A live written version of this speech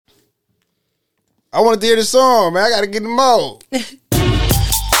I wanted to hear the song, man. I gotta get in the mode.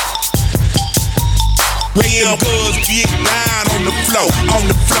 Lay them girls get down on the floor, on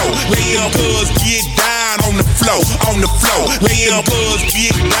the floor. Lay them girls get down on the floor, on the floor. Lay them girls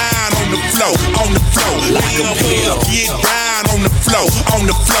get down on the floor, on the floor. Lay them girls get down on the floor, on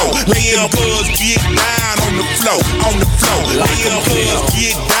the floor. Lay them girls get down on the floor, on the floor. Lay them girls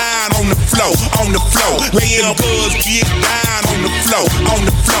get down on the floor, on the floor. Lay them girls get down on the floor, on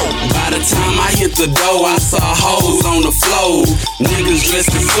the floor. By the time I hit the door, I saw hoes on the floor. Niggas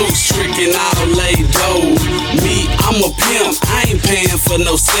dressed in suits, tricking out laid dough. Me, I'm a pimp, I ain't paying for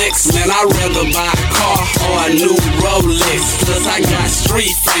no sex. Man, I'd rather buy a car or a new Rolex. Plus I got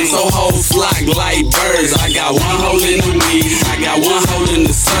street fame, so hoes flock like birds. I got one hole in the weed, I got one hole in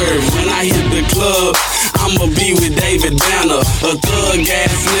the serve. When I hit the club, I'ma be with David Banner, a thug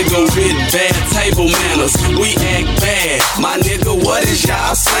ass nigga with bad table manners. We act bad, my nigga, what is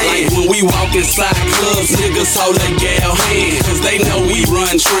y'all saying? Like when we walk inside clubs, niggas hold their gal hand, cause they know we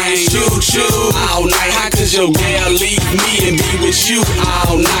run trains. Choo-choo all night. How could your gal leave me and be with you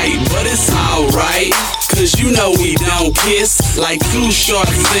all night? But it's alright, cause you know we don't kiss. Like Too Short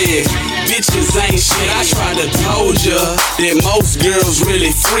said, bitches ain't shit. I tried to told ya that most girls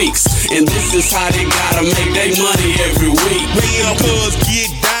really freaks, and this is how they gotta make their money every week. Lay them girls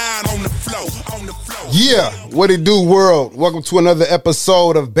get down on the floor, on the floor. Yeah, what it do, world? Welcome to another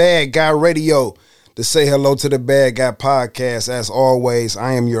episode of Bad Guy Radio. To say hello to the Bad Guy Podcast, as always,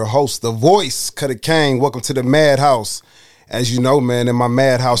 I am your host, the voice, Cutter Kane. Welcome to the Madhouse. As you know, man, in my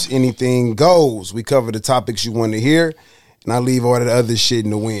Madhouse, anything goes. We cover the topics you want to hear, and I leave all that other shit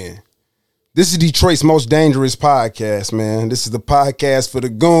in the wind. This is Detroit's most dangerous podcast, man. This is the podcast for the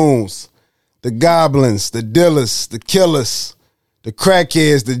goons, the goblins, the dealers, the killers, the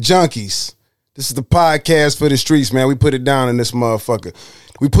crackheads, the junkies. This is the podcast for the streets, man. We put it down in this motherfucker.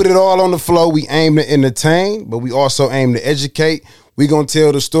 We put it all on the floor. We aim to entertain, but we also aim to educate. We gonna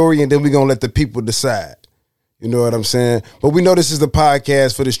tell the story, and then we gonna let the people decide. You know what I'm saying? But we know this is the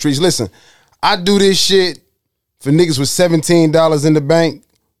podcast for the streets. Listen, I do this shit for niggas with $17 in the bank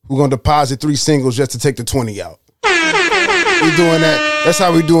who gonna deposit 3 singles just to take the 20 out. We doing that. That's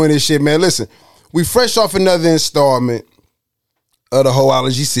how we doing this shit, man. Listen, we fresh off another installment of the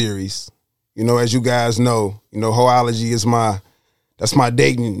Hoology series. You know, as you guys know, Hoology is that's my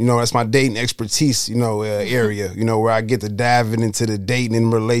dating, that's my dating expertise, area, where I get to diving into the dating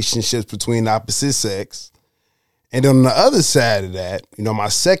and relationships between the opposite sex. And on the other side of that, my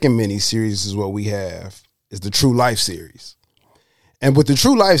second mini series is what we have is the True Life series. And what the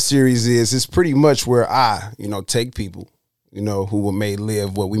True Life series is, it's pretty much where I, take people, who may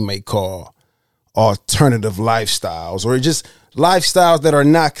live what we may call alternative lifestyles, or just lifestyles that are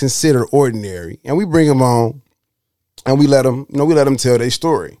not considered ordinary. And we bring them on. And we let them tell their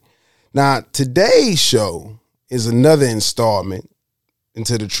story. Now, today's show is another installment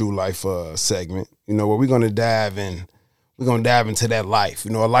into the True Life segment, where we're going to dive in. We're going to dive into that life, a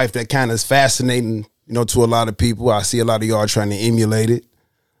life that kind of is fascinating, to a lot of people. I see a lot of y'all trying to emulate it.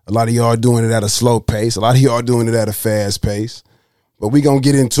 A lot of y'all doing it at a slow pace. A lot of y'all doing it at a fast pace. But we're going to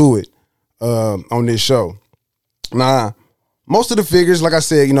get into it on this show. Now, most of the figures, like I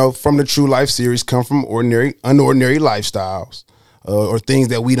said, from the True Life series come from unordinary lifestyles or things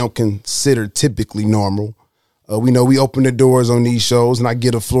that we don't consider typically normal. We know we open the doors on these shows, and I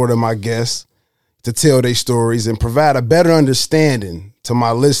give the floor to my guests to tell their stories and provide a better understanding to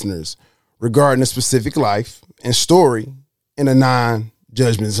my listeners regarding a specific life and story in a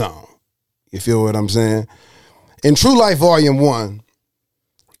non-judgment zone. You feel what I'm saying? In True Life Volume 1,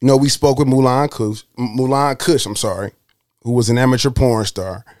 we spoke with Mulan Kush, who was an amateur porn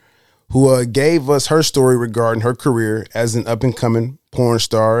star, who gave us her story regarding her career as an up-and-coming porn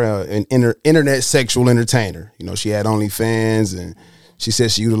star, an internet sexual entertainer. She had OnlyFans, and she said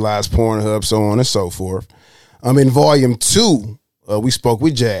she utilized Pornhub, so on and so forth. In Volume 2, we spoke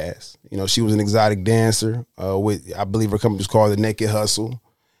with Jazz. She was an exotic dancer with, I believe her company was called The Naked Hustle.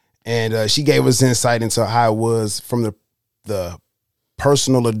 And she gave us insight into how it was from the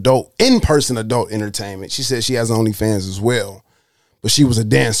in-person adult entertainment. She said she has OnlyFans as well, but she was a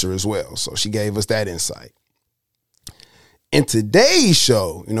dancer as well. So she gave us that insight. In today's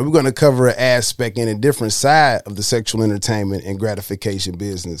show, we're going to cover an aspect and a different side of the sexual entertainment and gratification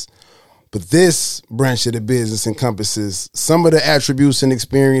business. But this branch of the business encompasses some of the attributes and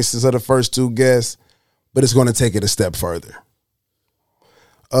experiences of the first two guests, but it's going to take it a step further.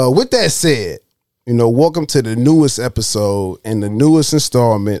 With that said, welcome to the newest episode and the newest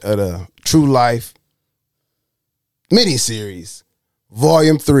installment of the True Life miniseries,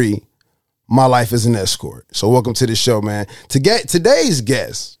 Volume 3, My Life as an Escort. So welcome to the show, man. Today's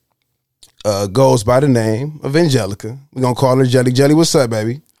guest goes by the name of Angelica. We're going to call her Jelly. Jelly, what's up,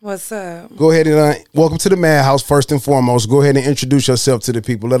 baby? What's up? Go ahead and welcome to the Madhouse. First and foremost, go ahead and introduce yourself to the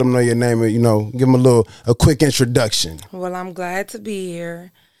people. Let them know your name and, give them a quick introduction. Well, I'm glad to be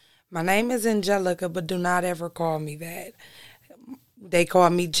here. My name is Angelica, but do not ever call me that. They call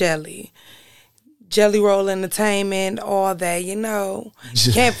me Jelly. Jelly Roll Entertainment, all that,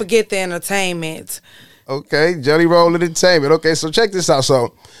 Can't forget the entertainment. Okay, Jelly Roll Entertainment. Okay, so check this out.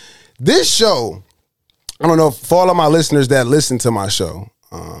 So this show, I don't know, for all of my listeners that listen to my show,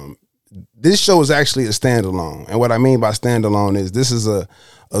 this show is actually a standalone. And what I mean by standalone is this is a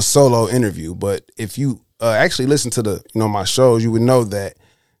solo interview. But if you actually listen to my shows, you would know that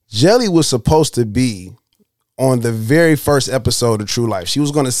Jelly was supposed to be on the very first episode of True Life. She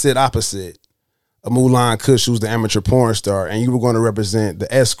was going to sit opposite of Mulan Kush, who's the amateur porn star, and you were going to represent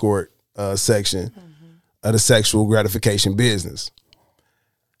the escort section of the sexual gratification business.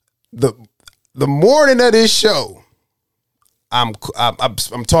 The morning of this show, I'm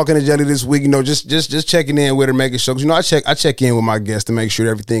talking to Jelly this week, just checking in with her, making sure. 'Cause, I check in with my guests to make sure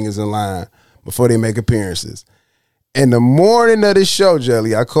everything is in line before they make appearances. And the morning of the show,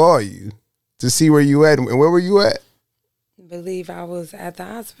 Jelly, I call you to see where you at. And where were you at? I believe I was at the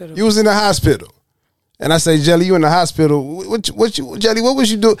hospital. You was in the hospital. And I say, Jelly, you in the hospital. Jelly, what was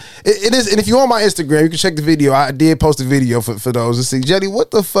you doing? It is, and if you're on my Instagram, you can check the video. I did post a video for those to see. Jelly,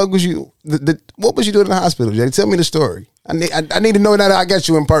 what the fuck was you? What was you doing in the hospital, Jelly? Tell me the story. I need to know that I got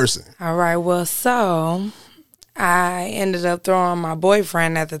you in person. All right. Well, so I ended up throwing my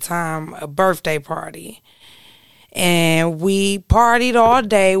boyfriend at the time a birthday party. And we partied all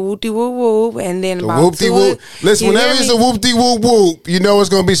day, whoop-de-whoop-whoop, and then about whoop-de-whoop. Listen, whenever it's a whoop-de-whoop-whoop, you know it's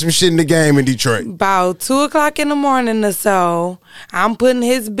going to be some shit in the game in Detroit. About 2 o'clock in the morning or so, I'm putting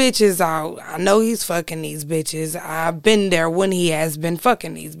his bitches out. I know he's fucking these bitches. I've been there when he has been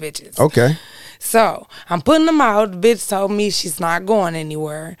fucking these bitches. Okay. So, I'm putting them out. The bitch told me she's not going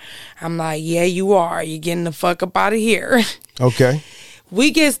anywhere. I'm like, yeah, you are. You're getting the fuck up out of here. Okay.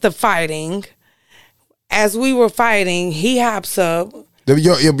 We gets to fighting. As we were fighting, he hops up.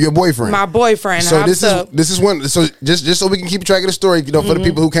 Your boyfriend. My boyfriend so hops up. This is one. So just so we can keep track of the story, for the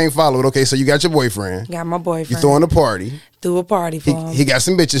people who can't follow it. Okay, so you got your boyfriend. Got my boyfriend. You throwing a party. Threw a party for him. He got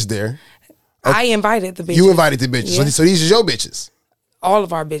some bitches there. Okay. I invited the bitches. You invited the bitches. Yeah. So these are your bitches. All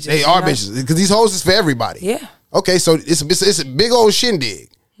of our bitches. They are bitches because these hoes is for everybody. Yeah. Okay, so it's a big old shindig.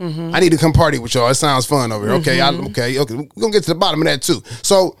 I need to come party with y'all. It sounds fun over here. Okay, okay. We're gonna get to the bottom of that too.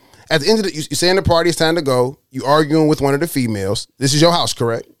 So at the end of you say in the party, it's time to go. You arguing with one of the females. This is your house,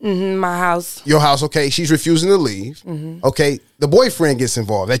 correct? My house. Your house, okay. She's refusing to leave. Okay, the boyfriend gets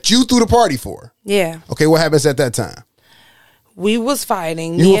involved that you threw the party for. Yeah. Okay, what happens at that time? We was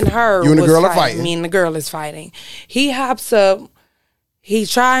fighting. Me and her. You and the girl are fighting. fighting. Me and the girl is fighting. He hops up. He's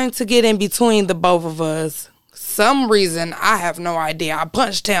trying to get in between the both of us. Some reason, I have no idea. I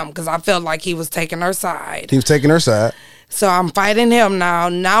punched him because I felt like he was taking her side. He was taking her side. So I'm fighting him now.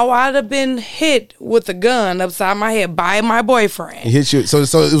 Now I'd have been hit with a gun upside my head by my boyfriend. He hit you. So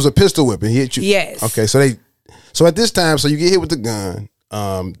it was a pistol whipping. He hit you. Yes. Okay. So at this time, so you get hit with the gun.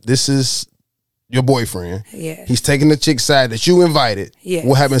 This is your boyfriend. Yeah. He's taking the chick's side that you invited. Yes.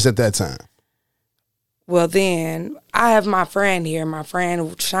 What happens at that time? Well, then I have my friend here. My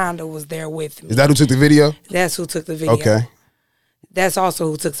friend Shonda was there with me. Is that who took the video? That's who took the video. Okay. That's also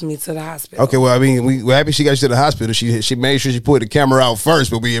who took me to the hospital. Okay, well, I mean, we're happy she got you to the hospital. She made sure she put the camera out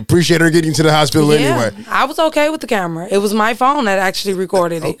first, but we appreciate her getting you to the hospital anyway. I was okay with the camera. It was my phone that actually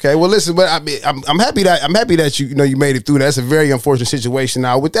recorded it. Okay, well, listen, but I'm happy that you made it through. That's a very unfortunate situation.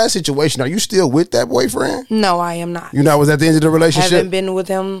 Now, with that situation, are you still with that boyfriend? No, I am not. You know, was at the end of the relationship? Haven't been with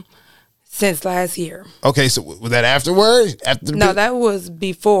him since last year. Okay, so was that afterwards? No, that was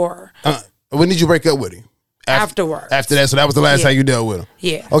before. When did you break up with him? Afterwards. After that, so that was the last time you dealt with him.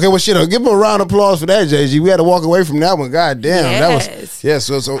 Yeah. Okay, well, shit, give him a round of applause for that, JG. We had to walk away from that one. God damn, yes. that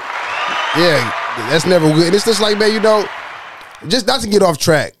was yeah. That's never good. And it's just like, man, just not to get off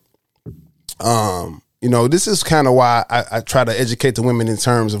track. This is kind of why I try to educate the women in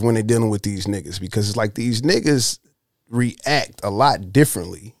terms of when they're dealing with these niggas, because it's like these niggas react a lot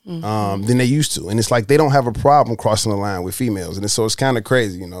differently than they used to, and it's like they don't have a problem crossing the line with females, and so it's kind of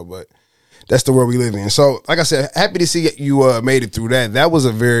crazy, but. That's the world we live in. So, like I said, happy to see you made it through that. That was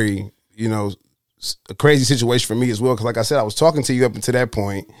a very, a crazy situation for me as well. Because, like I said, I was talking to you up until that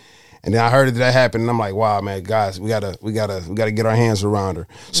point, and then I heard that happened, and I'm like, wow, man, guys, we gotta get our hands around her.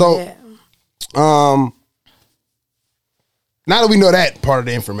 So, now that we know that part of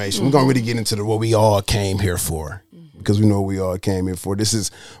the information, we're gonna really get into what we all came here for. Because we know what we all came here for. This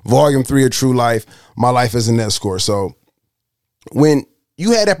is Volume 3 of True Life. My life as an escort. So, when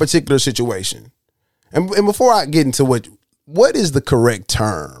you had that particular situation, and before I get into what is the correct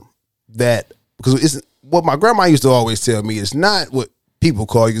term that, because it's what my grandma used to always tell me, it's not what people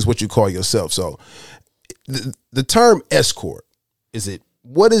call you, it's what you call yourself. So the term escort,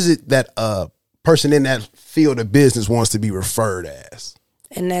 what is it that a person in that field of business wants to be referred as?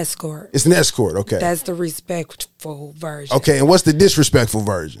 An escort. It's an escort, okay. That's the respectful version. Okay, and what's the disrespectful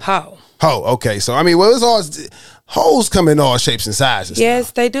version? Hoe. Hoe, okay. So, I mean, well, it's all, hoes come in all shapes and sizes.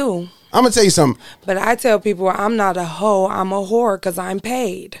 Yes, they do. I'm going to tell you something. But I tell people I'm not a hoe, I'm a whore because I'm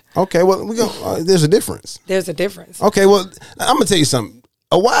paid. Okay, well, there's a difference. There's a difference. Okay, well, I'm going to tell you something.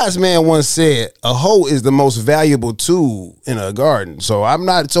 A wise man once said, a hoe is the most valuable tool in a garden. So I'm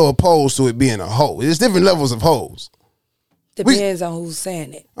not so opposed to it being a hoe. There's different levels of hoes. Depends on who's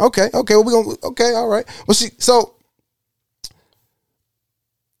saying it. Okay, well, okay, all right. Well, see, so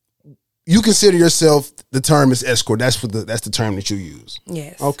you consider yourself, the term is escort. That's the term that you use.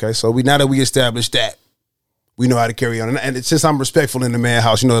 Yes. Okay, so now that we established that, we know how to carry on. And since I'm respectful in the man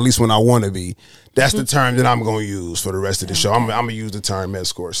house, at least when I want to be, that's the term that I'm going to use for the rest of the show. I'm going to use the term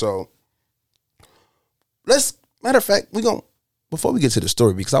escort. So matter of fact, before we get to the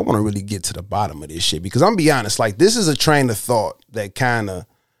story, because I want to really get to the bottom of this shit, because I'm gonna be honest, like, this is a train of thought that kind of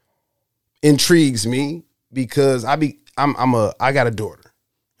intrigues me, because I got a daughter,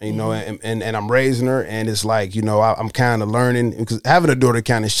 and I'm raising her, and it's like, I'm kind of learning, because having a daughter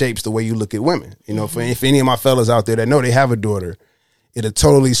kind of shapes the way you look at women. If any of my fellas out there that know they have a daughter, it'll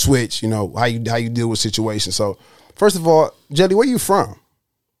totally switch, how you deal with situations. So first of all, Jelly, where you from?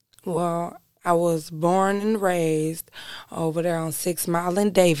 Well, I was born and raised over there on 6 Mile in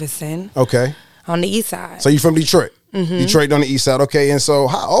Davison. Okay. On the east side. So you from Detroit? Mm-hmm. Detroit on the east side. Okay, and so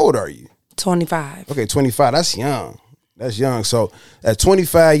how old are you? 25. Okay, 25. That's young. That's young. So at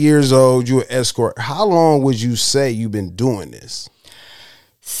 25 years old, you're an escort. How long would you say you've been doing this?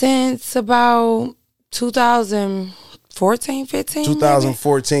 Since about 2014, 15.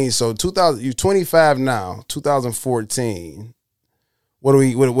 2014. Maybe? So you're 25 now. 2014. What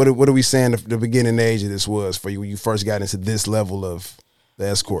are we saying the beginning age of this was for you when you first got into this level of the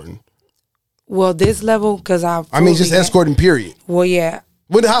escorting? Well, this level, because just escorting, period. Well, yeah.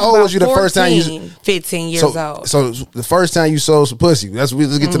 How old was you the first time you? 15 years old. So the first time you sold some pussy. Let's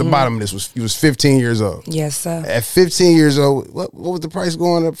get to the bottom of this. You was 15 years old. Yes, sir. At 15 years old, what was the price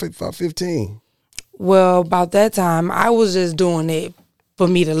going up about 15? Well, about that time, I was just doing it for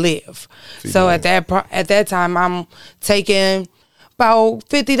me to live. So at that time, I'm taking about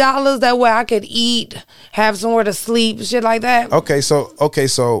 $50. That way I could eat, have somewhere to sleep, shit like that. Okay,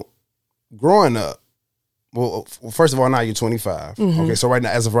 so growing up, well, first of all, now you're 25. Mm-hmm. Okay, so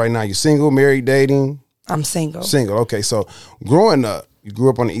as of right now, you're single, married, dating? I'm single. Single. Okay, so growing up, you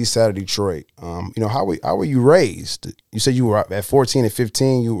grew up on the east side of Detroit. How were you raised? You said you were at 14 and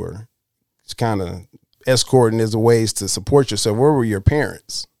 15. You were kind of escorting as a ways to support yourself. Where were your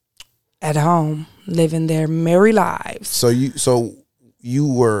parents? At home, living their merry lives. So you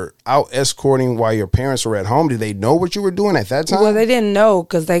were out escorting while your parents were at home. Did they know what you were doing at that time? Well, they didn't know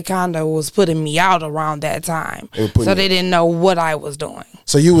because they kind of was putting me out around that time. So they didn't know what I was doing.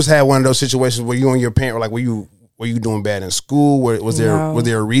 So you had one of those situations where you and your parents were like, were you doing bad in school? Was there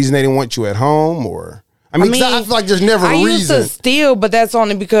a reason they didn't want you at home? Or I mean I feel like there's never a reason. I used to steal, but that's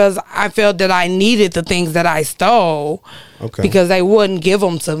only because I felt that I needed the things that I stole. Okay. Because they wouldn't give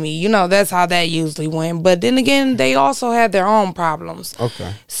them to me. That's how that usually went. But then again, they also had their own problems.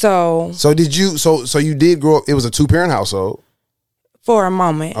 Okay. So did you? So you did grow up? It was a 2-parent household. For a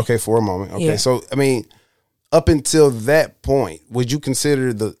moment. Okay, for a moment. Okay, yeah. So I mean, up until that point, would you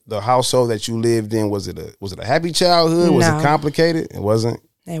consider the household that you lived in, was it a happy childhood? No. Was it complicated? It wasn't.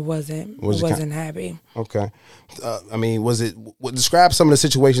 It wasn't. It wasn't happy. Okay. Describe some of the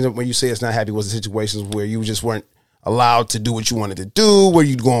situations when you say it's not happy. Was it situations where you just weren't allowed to do what you wanted to do? Were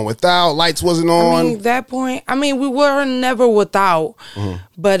you going without? Lights wasn't on? That point, we were never without,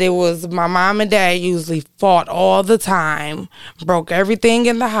 but it was my mom and dad usually fought all the time, broke everything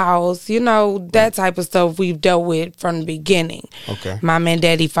in the house, that type of stuff we've dealt with from the beginning. Okay. Mom and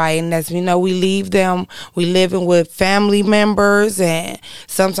daddy fighting, that's, we leave them, we living with family members, and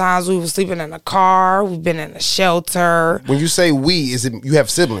sometimes we were sleeping in a car, we've been in a shelter. When you say we, is it you have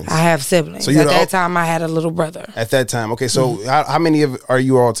siblings? I have siblings. So at that time, I had a little brother. At that time, okay. So how many are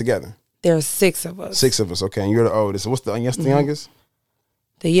you all together? There's 6 of us. 6 of us, okay. And you're the oldest. What's the youngest?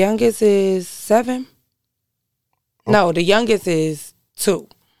 The youngest is 7. Okay. No, the youngest is 2.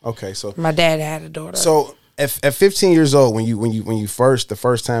 Okay, so my dad had a daughter. So at 15 years old, when you the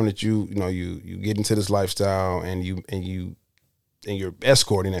first time that you get into this lifestyle and you're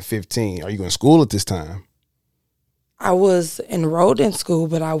escorting at 15, are you in school at this time? I was enrolled in school,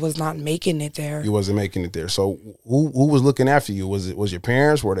 but I was not making it there. You wasn't making it there. So who was looking after you? Was your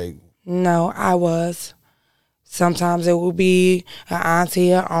parents? Were they? No, I was. Sometimes it would be an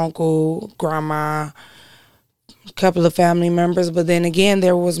auntie, an uncle, grandma, a couple of family members. But then again,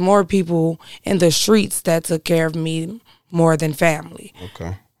 there was more people in the streets that took care of me more than family.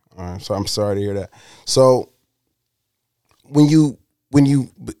 Okay. All right. So I'm sorry to hear that. So when you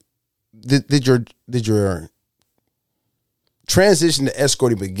did your transition to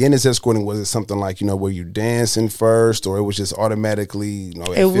escorting begin as escorting, was it something like, were you dancing first, or it was just automatically, at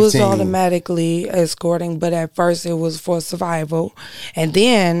it 15? Was automatically escorting, but at first it was for survival. And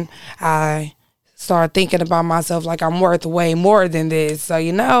then I started thinking about myself like I'm worth way more than this.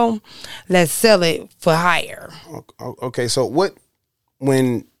 So, let's sell it for higher. Okay, so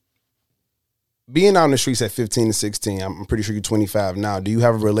when being out in the streets at 15 and 16, I'm pretty sure you're 25 now. Do you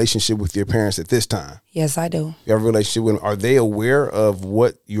have a relationship with your parents at this time? Yes, I do. You have a relationship with them. Are they aware of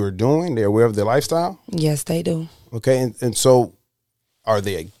what you're doing? They're aware of their lifestyle? Yes, they do. Okay, and so are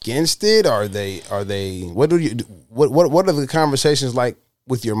they against it? Are they what are the conversations like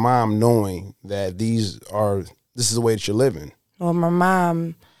with your mom knowing that this is the way that you're living? Well, my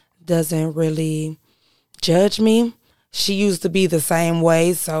mom doesn't really judge me. She used to be the same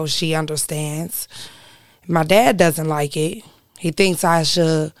way, so she understands. My dad doesn't like it. He thinks I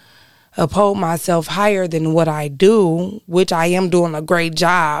should uphold myself higher than what I do, which I am doing a great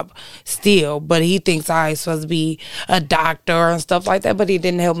job still, but he thinks I'm supposed to be a doctor and stuff like that, but he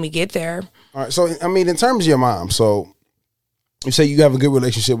didn't help me get there. All right, so, in terms of your mom, so you say you have a good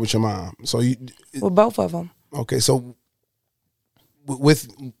relationship with your mom. So With both of them. Okay, so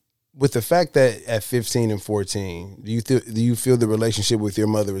with the fact that at 15 and 14, do you feel the relationship with your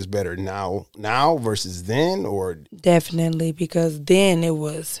mother is better now versus then, or? Definitely, because then it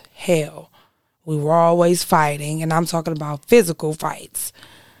was hell. We were always fighting, and I'm talking about physical fights.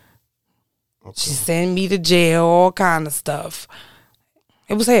 Okay. She sent me to jail, all kind of stuff.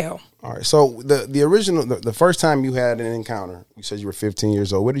 It was hell. All right. So the original, the first time you had an encounter, you said you were 15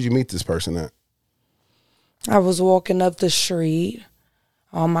 years old. Where did you meet this person at? I was walking up the street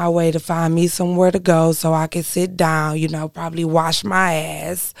on my way to find me somewhere to go so I could sit down, probably wash my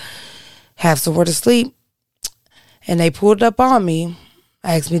ass, have somewhere to sleep. And they pulled up on me,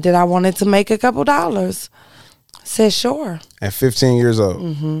 asked me did I wanted to make a couple dollars. I said sure. At 15 years old?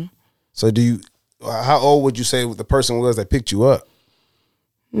 Mm-hmm. So how old would you say the person was that picked you up?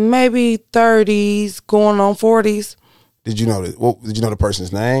 Maybe 30s, going on 40s. Did you know the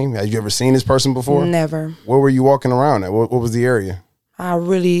person's name? Had you ever seen this person before? Never. Where were you walking around at? What was the area? I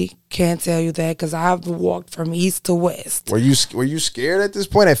really can't tell you that because I've walked from east to west. Were you scared at this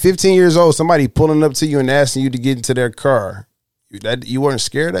point? At 15 years old, somebody pulling up to you and asking you to get into their car. You weren't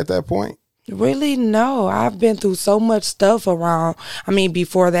scared at that point? Really, no. I've been through so much stuff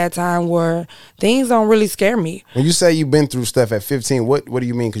before that time where things don't really scare me. When you say you've been through stuff at 15, what do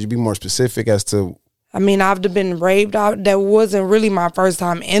you mean? Could you be more specific as to? I've been raped. That wasn't really my first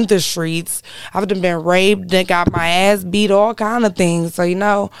time in the streets. I've been raped, and got my ass beat, all kind of things.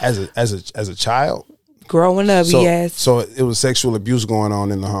 So as a child, growing up, yes. So it was sexual abuse going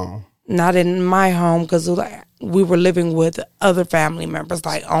on in the home. Not in my home because we were living with other family members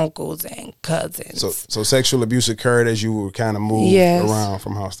like uncles and cousins. So sexual abuse occurred as you were kind of moved around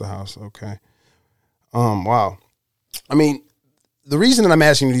from house to house. Okay. Wow. The reason that I'm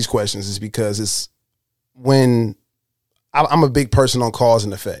asking you these questions is because it's when I'm a big person on cause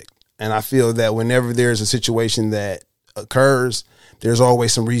and effect. And I feel that whenever there's a situation that occurs, there's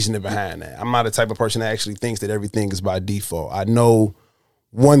always some reasoning behind that. I'm not the type of person that actually thinks that everything is by default. I know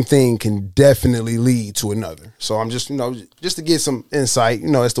one thing can definitely lead to another. So I'm just to get some insight,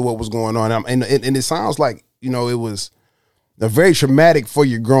 as to what was going on. And it sounds like, it was very traumatic for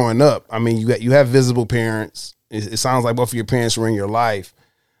you growing up. You have visible parents. It sounds like both of your parents were in your life.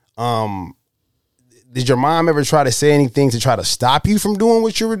 Did your mom ever try to say anything to try to stop you from doing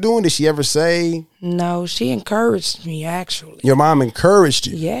what you were doing? Did she ever say? No, she encouraged me, actually. Your mom encouraged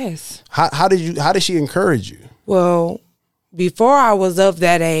you? Yes. How did she encourage you? Well, before I was of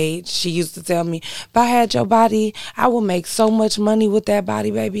that age, she used to tell me, if I had your body, I would make so much money with that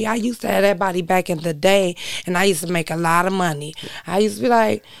body, baby. I used to have that body back in the day, and I used to make a lot of money. I used to be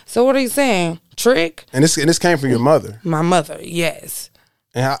like, so what are you saying? Trick? And this came from your mother? My mother, yes.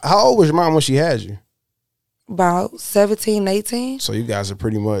 And how old was your mom when she had you? About 17, 18. So you guys are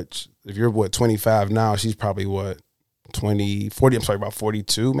pretty much, if you're 25 now, she's probably 40, I'm sorry, about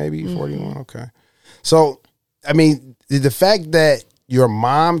 42 maybe, 41, okay. So, did the fact that your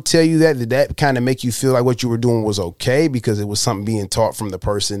mom tell you that, did that kind of make you feel like what you were doing was okay because it was something being taught from the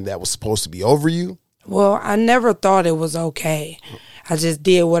person that was supposed to be over you? Well, I never thought it was okay. I just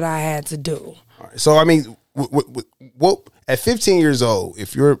did what I had to do. All right. So, I mean, what at 15 years old,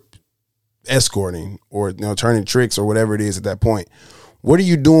 if you're escorting or turning tricks or whatever it is at that point, what are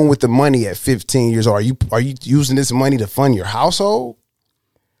you doing with the money at 15 years old? Are you using this money to fund your household?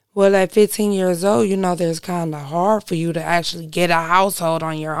 Well, at 15 years old, there's kind of hard for you to actually get a household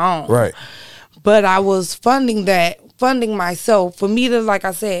on your own. Right. But I was funding myself for me to, like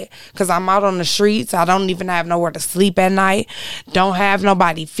I said, because I'm out on the streets. I don't even have nowhere to sleep at night. Don't have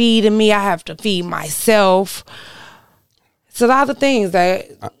nobody feeding me. I have to feed myself. It's a lot of things that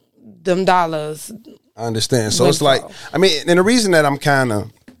them dollars. I understand. So it's like, I mean, and the reason that I'm kind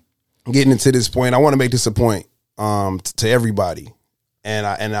of getting into this point, I want to make this a point to everybody. And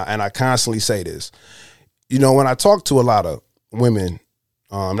I constantly say this, when I talk to a lot of women,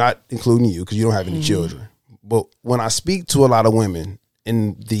 not including you because you don't have any children, but when I speak to a lot of women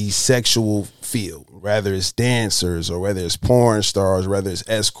in the sexual field, whether it's dancers or whether it's porn stars, whether it's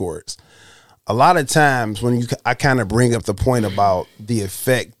escorts, a lot of times when I kind of bring up the point about the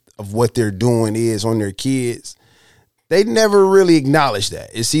effect of what they're doing is on their kids, they never really acknowledge that.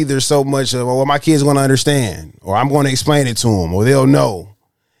 It's either so much of, well, my kids are going to understand, or I'm going to explain it to them, or they'll know.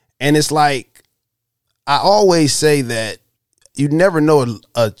 And it's like, I always say that you never know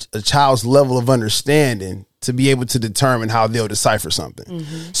a child's level of understanding to be able to determine how they'll decipher something.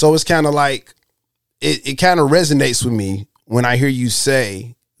 Mm-hmm. So it's kind of like, it kind of resonates with me when I hear you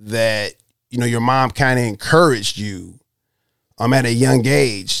say that, your mom kind of encouraged you at a young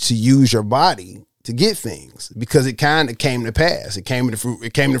age to use your body to get things, because it kind of came to pass. It came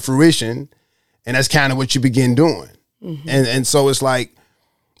to fruition, and that's kind of what you begin doing. Mm-hmm. And so it's like,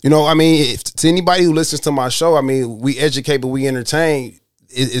 to anybody who listens to my show, we educate, but we entertain.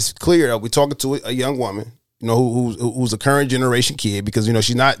 It's clear that we're talking to a young woman, who's a current generation kid, because,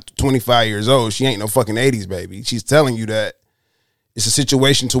 she's not 25 years old. She ain't no fucking 80s baby. She's telling you that it's a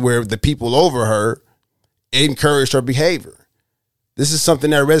situation to where the people over her encouraged her behavior. This is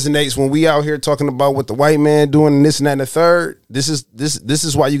something that resonates when we out here talking about what the white man doing and this and that and the third. This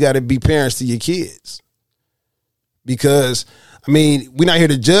is why you got to be parents to your kids. Because, we're not here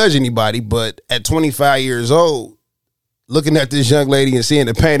to judge anybody, but at 25 years old, looking at this young lady and seeing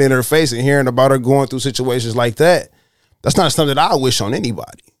the pain in her face and hearing about her going through situations like that, that's not something that I wish on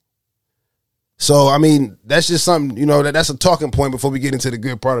anybody. So, that's just something, that's a talking point before we get into the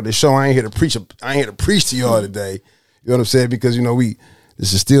good part of the show. I ain't here to preach to y'all today. You know what I'm saying? Because,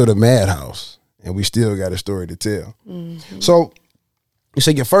 this is still the madhouse, and we still got a story to tell. Mm-hmm. So, you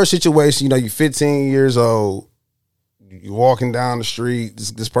say your first situation, you're 15 years old, you're walking down the street,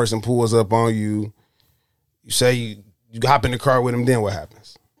 this person pulls up on you, you say you hop in the car with him, then what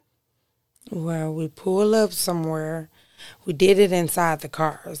happens? Well, we pull up somewhere. We did it inside the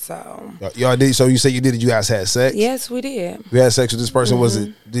car, so. Y'all did, so you say you did it, you guys had sex? Yes, we did. You had sex with this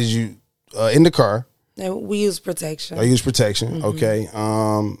person, did you, in the car? We use protection. I use protection. Mm-hmm. Okay.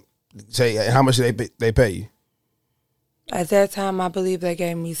 Say how much did they pay you? At that time, I believe they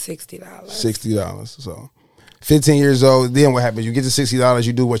gave me $60. $60. So, 15 years old. Then what happens? You get the $60.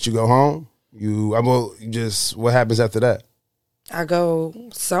 You do what? You go home. What happens after that? I go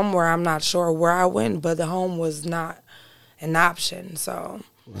somewhere. I'm not sure where I went, but the home was not an option. So,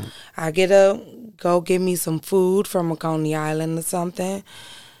 right. I get up, go get me some food from a Coney Island or something.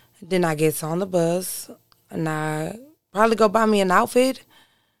 Then I get on the bus, and I probably go buy me an outfit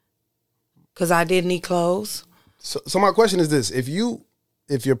because I did need clothes. So my question is this: if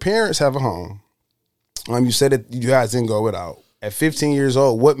your parents have a home, you said that you guys didn't go without. At 15 years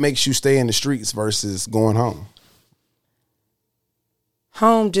old, what makes you stay in the streets versus going home?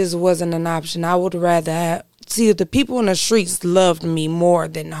 Home just wasn't an option. I would rather have. See, the people in the streets loved me more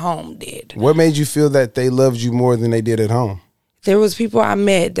than home did. What made you feel that they loved you more than they did at home? There was people I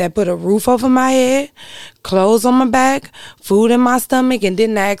met that put a roof over my head, clothes on my back, food in my stomach, and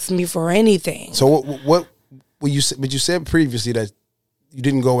didn't ask me for anything. So what you said previously that you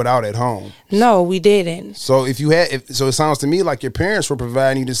didn't go without at home. No, we didn't. So so it sounds to me like your parents were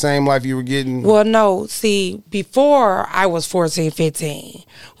providing you the same life you were getting. Well, no. See, before I was 14, 15,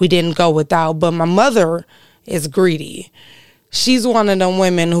 we didn't go without. But my mother is greedy. She's one of them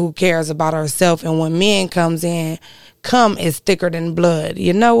women who cares about herself, and when men comes in, cum is thicker than blood.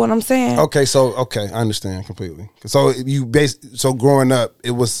 You know what I'm saying? Okay, I understand completely. So so growing up,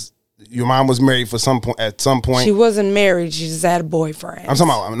 it was your mom was married at some point. She wasn't married. She just had a boyfriend. I'm talking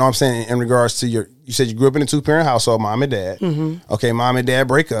about. No, I'm saying in regards to you said you grew up in a 2-parent household, mom and dad. Mm-hmm. Okay, mom and dad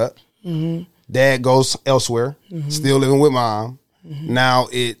break up. Mm-hmm. Dad goes elsewhere, still living with mom. Mm-hmm. Now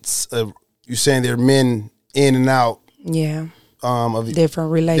it's you're saying there are men in and out. Yeah. of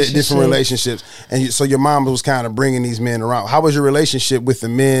different relationships, and so your mom was kind of bringing these men around. How was your relationship with the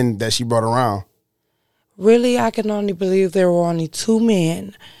men that she brought around? Really, I can only believe there were only 2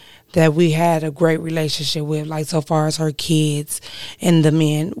 men that we had a great relationship with, like so far as her kids and the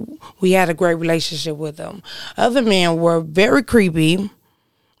men. We had a great relationship with them. Other men were very creepy,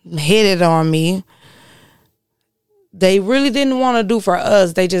 hit it on me. They really didn't want to do for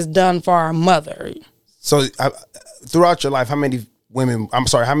us. They just done for our mother. So throughout your life, how many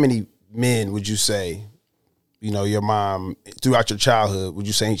men would you say, your mom, throughout your childhood, would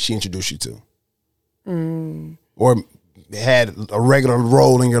you say she introduced you to? Or had a regular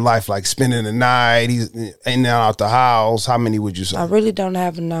role in your life, like spending the night, he's in and out the house? How many would you say? I really don't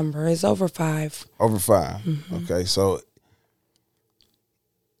have a number. It's over 5. Over 5. Mm-hmm. Okay, so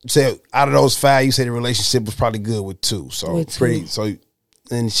say out of those 5, you say the relationship was probably good with 2. So with 2. Pretty. So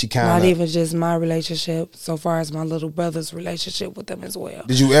and she kind of not even just my relationship, so far as my little brother's relationship with them as well.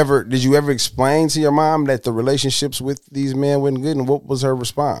 Did you ever explain to your mom that the relationships with these men weren't good, and what was her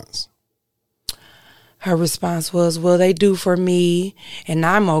response? Her response was, well, they do for me, and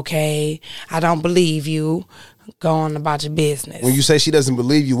I'm okay. I don't believe you. Go on about your business. When you say she doesn't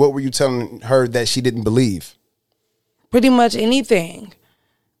believe you, what were you telling her that she didn't believe? Pretty much anything.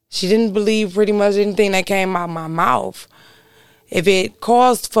 She didn't believe pretty much anything that came out my mouth. If it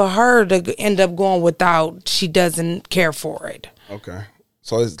caused for her to end up going without, she doesn't care for it. Okay.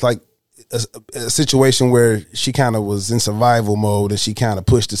 So it's like a situation where she kind of was in survival mode, and she kind of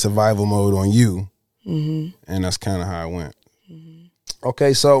pushed the survival mode on you. Mm-hmm. And that's kind of how it went. Mm-hmm.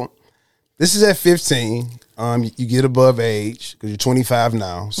 Okay, so this is at 15. You get above age because you're 25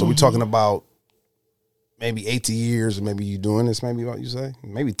 now. So we're talking about maybe 18 years, or maybe you doing this. Maybe what you say,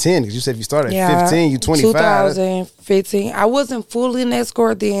 maybe 10, because you said if you started at 15, you're 25. 2015. I wasn't fully an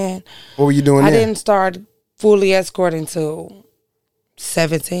escort then. What were you doing? I then? didn't start fully escorting until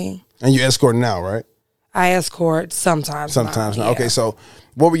 17. And you're escorting now, right? I escort sometimes. Sometimes now. Yeah. Okay, so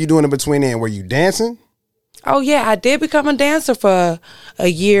what were you doing in between then? Were you dancing? Oh, yeah. I did become a dancer for a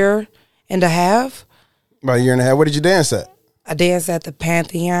year and a half. About a year and a half. Where did you dance at? I danced at the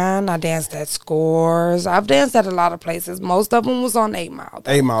Pantheon. I danced at Scores. I've danced at a lot of places. Most of them was on 8 Mile.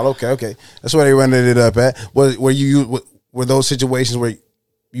 8 Mile, okay. That's where they rented it up at. Were those situations where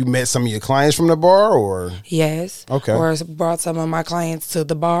you met some of your clients from the bar, or? Yes. Okay. Or brought some of my clients to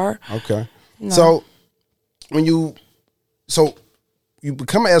the bar. Okay. No. So you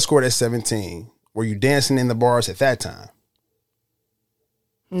become an escort at 17. Were you dancing in the bars at that time?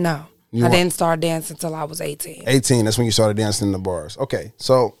 No. I didn't start dancing until I was 18. 18, that's when you started dancing in the bars. Okay,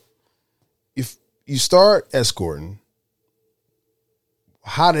 so if you start escorting,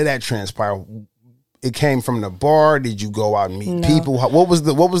 how did that transpire? It came from the bar? Did you go out and meet people? What was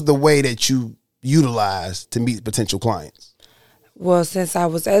the way that you utilized to meet potential clients? Well, since I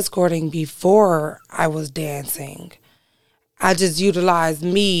was escorting before I was dancing, I just utilized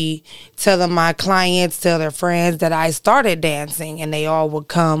me telling my clients, tell their friends that I started dancing, and they all would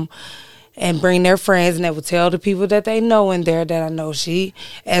come and bring their friends, and they would tell the people that they know in there that I know she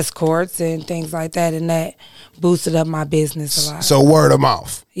escorts and things like that, and that boosted up my business a lot. So word of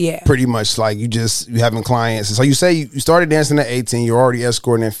mouth. Yeah. Pretty much like you having clients. So you say you started dancing at 18, you're already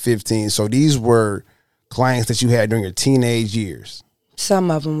escorting at 15. So these were clients that you had during your teenage years.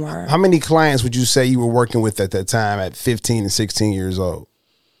 Some of them were. How many clients would you say you were working with at that time at 15 and 16 years old?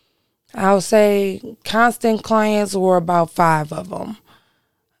 I would say constant clients were about 5 of them.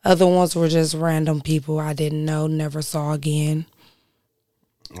 Other ones were just random people I didn't know, never saw again.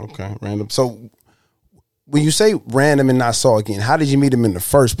 Okay, random. So when you say random and not saw again, how did you meet them in the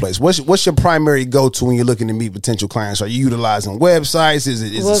first place? What's your primary go-to when you're looking to meet potential clients? Are you utilizing websites? Is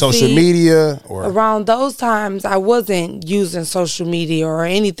it social media? Or around those times, I wasn't using social media or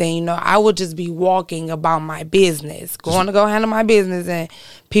anything. You know, I would just be walking about my business, going to go handle my business, and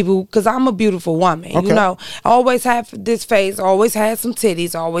people, because I'm a beautiful woman. Okay. You know, I always have this face, always had some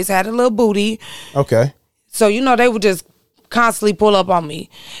titties, always had a little booty. Okay. So, you know, they would just constantly pull up on me.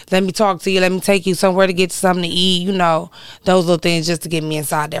 Let me talk to you. Let me take you somewhere to get something to eat. You know, those little things just to get me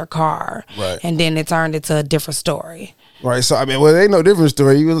inside their car. Right. And then it turned into a different story. Right. So, I mean, well, it ain't no different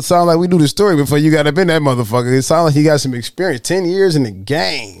story. You sound like we knew the story before you got up in that motherfucker. It sounds like you got some experience. 10 years in the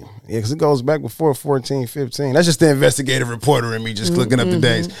game. Yeah, because it goes back before 14, 15. That's just the investigative reporter in me just looking up the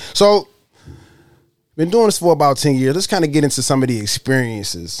days. So, been doing this for about 10 years. Let's kind of get into some of the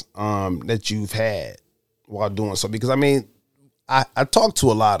experiences that you've had while doing so. Because, I mean, I talk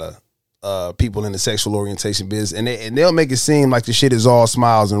to a lot of people in the sexual orientation business, and they'll make it seem like the shit is all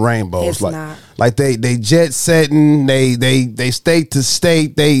smiles and rainbows. It's not. Like they jet setting, they state to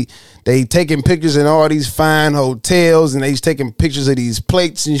state, they taking pictures in all these fine hotels, and they taking pictures of these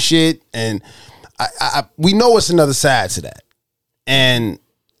plates and shit. And we know it's another side to that, and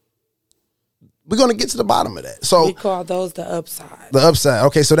we're gonna get to the bottom of that. So we call those the upside. The upside.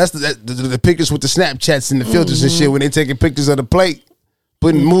 Okay, so that's the pictures with the Snapchats and the filters and shit when they taking pictures of the plate,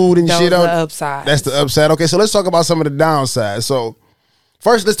 putting mood and Those shit on. the upside. That's the upside. Okay, so let's talk about some of the downsides. So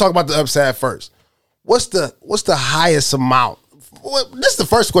first, let's talk about the upside first. What's the highest amount? This is the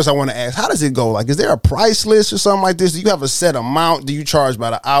first question I want to ask. How does it go? Like, is there a price list or something like this? Do you have a set amount? Do you charge by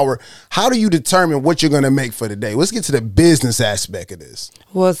the hour? How do you determine what you're going to make for the day? Let's get to the business aspect of this.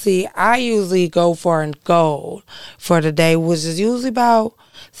 Well, see, I usually go for a goal for the day, which is usually about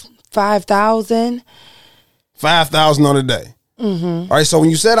 5,000. 5,000 on a day. All right. So when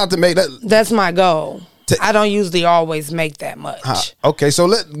you set out to make that, That's my goal. I don't usually always make that much. okay.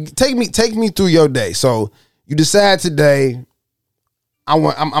 So take me through your day. So you decide today, I'm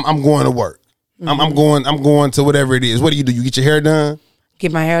going to work. I'm going to whatever it is. What do? You get your hair done?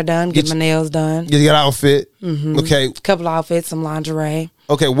 Get my hair done, get my nails done. Get your outfit. Okay. Couple outfits, some lingerie.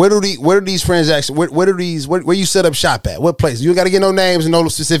 Okay, where do these transactions? Where you set up shop at? What place? You got to get no names and no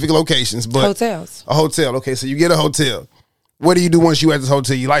specific locations, but Hotels. A hotel. Okay, so you get a hotel. What do you do once you at this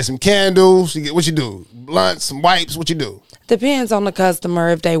hotel? You light some candles. What you do? Blunt, some wipes. What you do? Depends on the customer.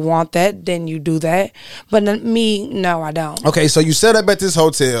 If they want that, then you do that. But me, no, I don't. Okay, so you set up at this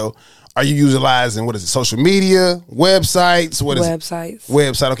hotel. Are you utilizing, what is it, social media, websites? What is Websites. it?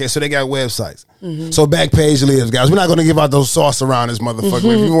 Website. Okay, so they got websites. So Backpage lives, guys. We're not going to give out those sauce around this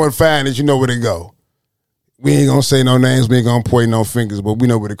motherfucker. If you want to find it, you know where to go. We ain't going to say no names. We ain't going to point no fingers, but we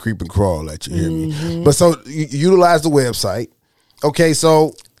know where to creep and crawl at. You hear me? But so you utilize the website. Okay,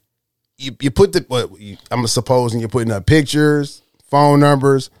 so you put I'm supposing you're putting up pictures, phone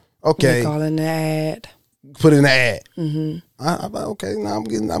numbers. Okay. They call in the ad. Put in the ad. Okay, now I'm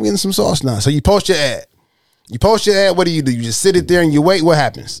getting some sauce now. So you post your ad. What do? You just sit it there and you wait. What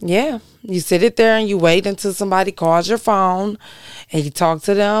happens? Yeah. You sit it there and you wait until somebody calls your phone and you talk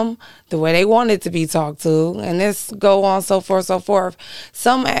to them the way they want it to be talked to. And this go on so forth, so forth.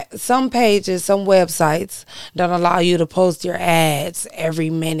 Some pages, some websites don't allow you to post your ads every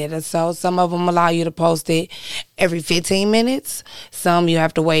minute or so. Some of them allow you to post it every 15 minutes. Some you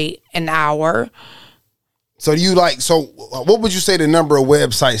have to wait an hour. So what would you say the number of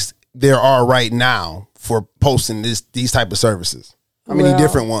websites there are right now for posting these type of services? How many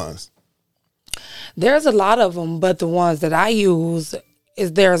different ones? There's a lot of them, but the ones that I use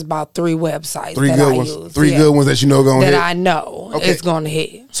there's about 3 websites. Three that good I ones. use. Three good ones that you know going to hit. That I know it's going to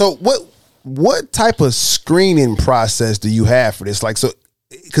hit. So what type of screening process do you have for this? Like, so,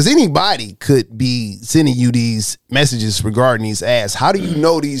 because anybody could be sending you these messages regarding these ads. How do you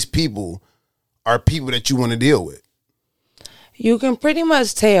know these people are people that you want to deal with? You can pretty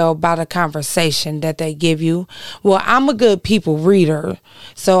much tell by the conversation that they give you. Well, I'm a good people reader,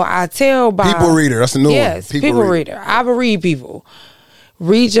 so I tell by people reader. That's the new one. Yes, people reader. I will read people.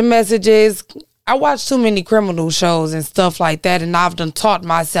 Read your messages. I watch too many criminal shows and stuff like that, and I've done taught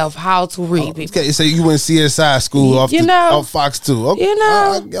myself how to read people. Okay, so you went CSI school off Fox 2. Okay. You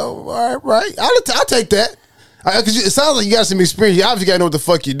know. All right. I'll take that. Because it sounds like you got some experience. You obviously got to know what the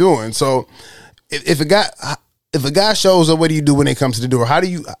fuck you're doing. So if a guy shows up, what do you do when they come to the door? How do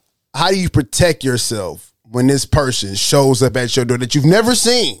you protect yourself when this person shows up at your door that you've never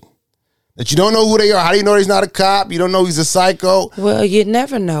seen, that you don't know who they are? How do you know he's not a cop? You don't know he's a psycho? Well, you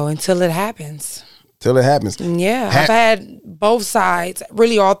never know until it happens. Till it happens. Yeah, I've had both sides,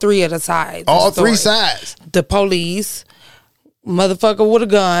 really all 3 of the sides. All 3 sides. The police, motherfucker with a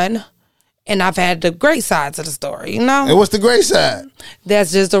gun, and I've had the great sides of the story, you know? And what's the great side?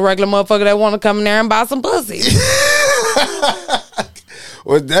 That's just a regular motherfucker that want to come in there and buy some pussy.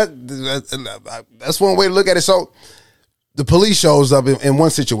 Well, that's one way to look at it. So the police shows up in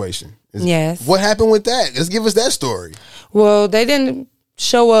one situation. Yes. What happened with that? Let's give us that story. Well, they didn't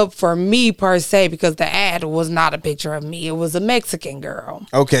show up for me per se because the ad was not a picture of me. It was a Mexican girl.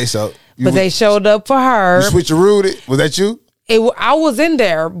 Okay, so. But they showed up for her. You switcherooed it? Was that you? I was in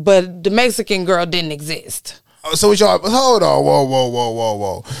there, but the Mexican girl didn't exist. So what y'all? Hold on,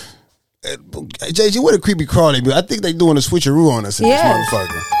 whoa. JG, what a creepy crawl they do. I think they doing a switcheroo on us in this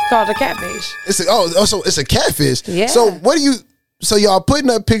motherfucker. It's called a catfish. So it's a catfish. Yeah. So y'all putting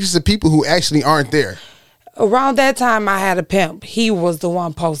up pictures of people who actually aren't there. Around that time, I had a pimp. He was the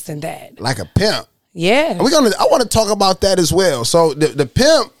one posting that. Like a pimp. Yeah. I want to talk about that as well. So the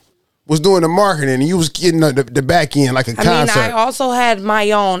pimp was doing the marketing and you was getting the back end like a concert. I also had my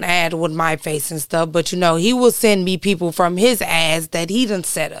own ad with my face and stuff, but he will send me people from his ads that he done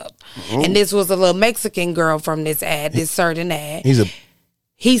set up. Mm-hmm. And this was a little Mexican girl from this ad, this certain ad.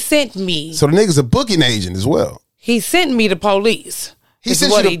 He sent me. So the nigga's a booking agent as well. He sent me the police. He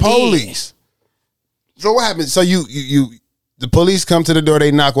sent you the police. So what happens? So you the police come to the door,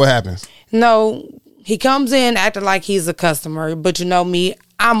 they knock, what happens? No, he comes in acting like he's a customer, but me,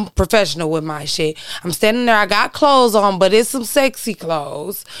 I'm professional with my shit. I'm standing there, I got clothes on, but it's some sexy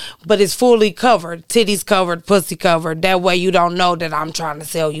clothes, but it's fully covered, titties covered, pussy covered. That way you don't know that I'm trying to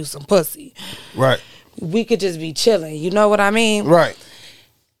sell you some pussy. Right. We could just be chilling, you know what I mean? Right.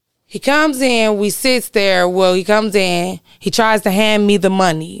 He comes in, we sits there, he comes in, he tries to hand me the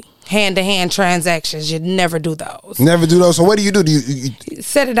money. Hand-to-hand transactions, you never do those. Never do those. So what do? Do you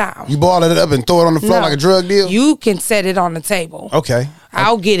set it down? You ball it up and throw it on the floor like a drug deal? You can set it on the table. Okay.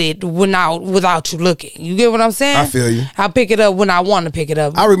 I'll get it without you looking. You get what I'm saying? I feel you. I'll pick it up when I want to pick it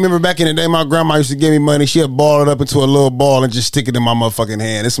up. I remember back in the day, my grandma used to give me money. She'd ball it up into a little ball and just stick it in my motherfucking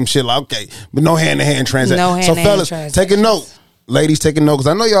hand. It's some shit like, okay, but no hand-to-hand transaction. No hand-to-hand So fellas, transaction. take a note. Ladies, take a note, because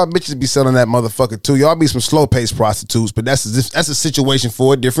I know y'all bitches be selling that motherfucker too. Y'all be some slow-paced prostitutes, but that's a situation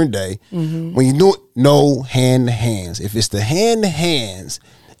for a different day. Mm-hmm. When you do it, no hand-to-hands. If it's the hand-to-hands,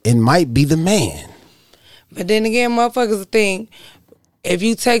 it might be the man. But then again, motherfuckers think, if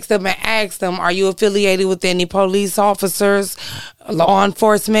you text them and ask them, are you affiliated with any police officers, law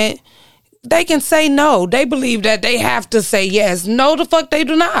enforcement, they can say no. They believe that they have to say yes. No, the fuck they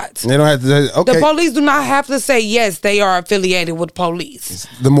do not. They don't have to say, okay. The police do not have to say yes, they are affiliated with police.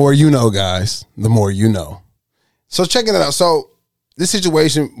 The more you know, guys, the more you know. So checking it out. So this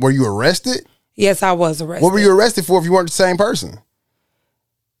situation, were you arrested? Yes, I was arrested. What were you arrested for if you weren't the same person?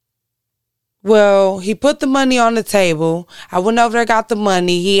 Well, he put the money on the table. I went over there, got the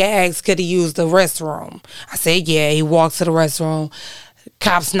money. He asked, could he use the restroom? I said, yeah. He walks to the restroom.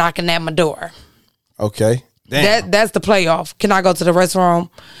 Cops knocking at my door. Okay. Damn. That's the playoff. Can I go to the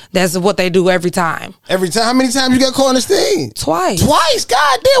restroom? That's what they do every time. Every time? How many times you got caught in this thing? Twice. Twice?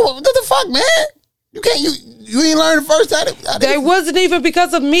 God damn. What the fuck, man? You can't. You ain't learned the first time. They wasn't even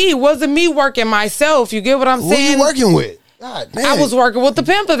because of me. It wasn't me working myself. You get what I'm saying? Who you working with? God, man. I was working with the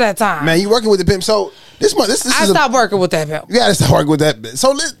pimp at that time. Man, you working with the pimp. So this I stopped working with that pimp. You gotta stop working with that.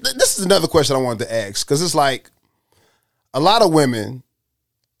 So this is another question I wanted to ask, because it's like a lot of women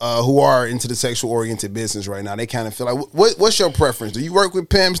who are into the sexual oriented business right now, they kind of feel like, what's your preference? Do you work with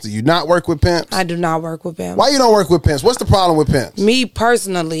pimps? Do you not work with pimps? I do not work with pimps. Why you don't work with pimps? What's the problem with pimps? Me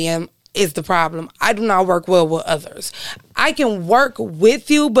personally is the problem. I do not work well with others. I can work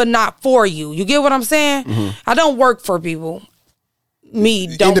with you, but not for you. You get what I'm saying? Mm-hmm. I don't work for people.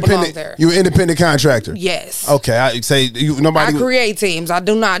 Me don't belong there. You're an independent contractor? Yes. Okay, I say nobody. I create teams. I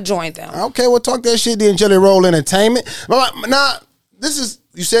do not join them. Okay, well, talk that shit then, Jelly Roll Entertainment. Nah,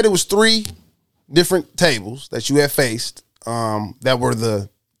 you said it was 3 different tables that you had faced that were the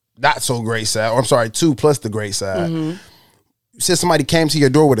not so great side. Or I'm sorry, 2 plus the great side. Mm-hmm. You said somebody came to your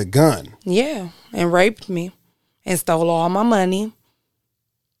door with a gun. Yeah, and raped me and stole all my money.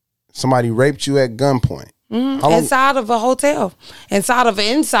 Somebody raped you at gunpoint. Mm-hmm. Inside of a hotel. Inside of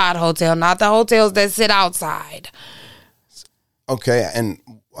an inside hotel, not the hotels that sit outside. Okay, and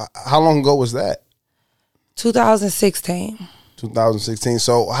how long ago was that? 2016. 2016.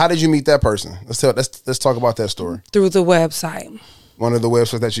 So how did you meet that person? Let's talk about that story. Through the website. One of the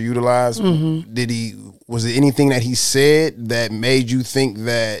websites that you utilized? Mm-hmm. Was it anything that he said that made you think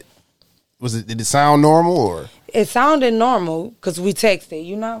that, did it sound normal or? It sounded normal because we texted,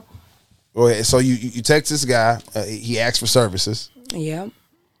 you know? Okay, so you text this guy, he asked for services. Yeah.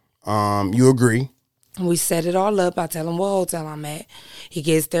 You agree. We set it all up. I tell him what hotel I'm at. He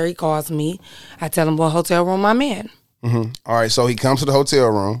gets there, he calls me. I tell him what hotel room I'm in. Mm-hmm. All right, so he comes to the hotel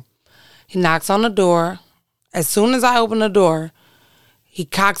room. He knocks on the door. As soon as I open the door, he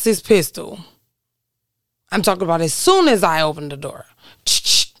cocks his pistol. I'm talking about as soon as I open the door.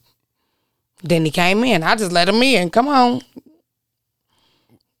 Then he came in. I just let him in. Come on.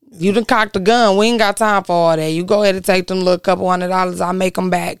 You done cocked the gun. We ain't got time for all that. You go ahead and take them little couple $100. I'll make them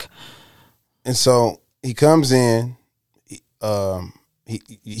back. And so he comes in.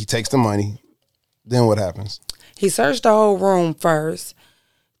 He takes the money. Then what happens? He searched the whole room first,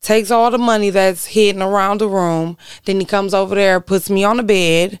 takes all the money that's hidden around the room. Then he comes over there, puts me on the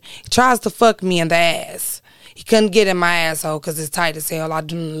bed, tries to fuck me in the ass. He couldn't get in my asshole because it's tight as hell. I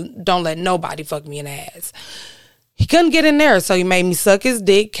don't let nobody fuck me in the ass. He couldn't get in there, so he made me suck his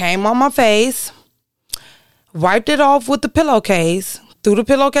dick, came on my face, wiped it off with the pillowcase, threw the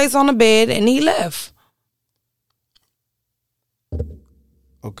pillowcase on the bed, and he left.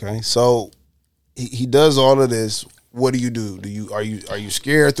 Okay, so he does all of this. What do you do? Are you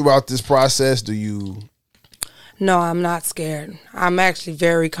scared throughout this process? Do you? No, I'm not scared. I'm actually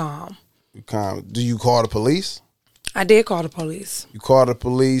very calm. Do you call the police? I did call the police. You call the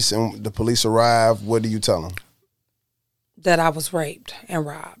police, and the police arrive. What do you tell them? That I was raped and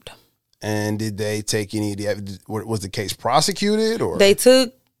robbed. And did they take any? Was the case prosecuted or? They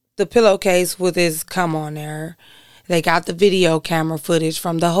took the pillowcase with his cum on there. They got the video camera footage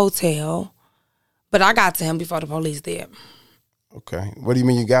from the hotel. But I got to him before the police did. Okay. What do you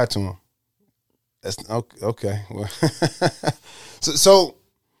mean you got to him? That's okay. Well, so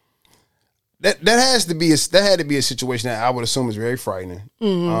that had to be a situation that I would assume is very frightening.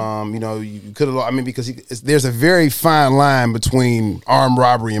 Mm-hmm. You know, you could have. I mean, because there's a very fine line between armed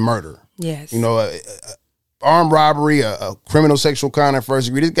robbery and murder. Yes. You know, armed robbery, a criminal sexual conduct first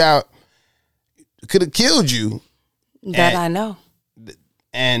degree. This guy could have killed you. That I know.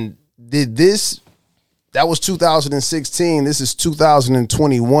 And did this? That was 2016. This is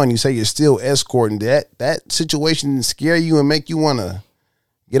 2021. You say you're still escorting. That situation didn't scare you and make you want to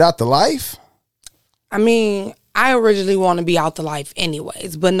get out the life? I mean, I originally want to be out the life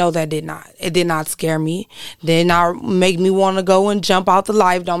anyways, but no, that did not. It did not scare me. Did not make me want to go and jump out the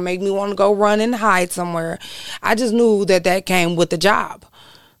life. Don't make me want to go run and hide somewhere. I just knew that came with the job.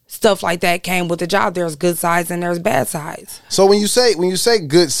 Stuff like that came with the job. There's good sides and there's bad sides. So when you say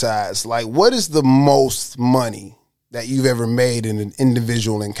good sides, like what is the most money that you've ever made in an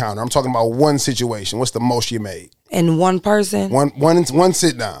individual encounter? I'm talking about one situation. What's the most you made? In one person? One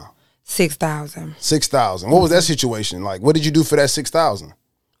sit down. 6,000. 6,000. What was that situation like? What did you do for that 6,000?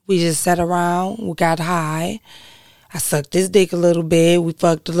 We just sat around. We got high. I sucked his dick a little bit. We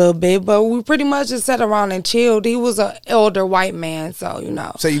fucked a little bit, but we pretty much just sat around and chilled. He was an elder white man, so you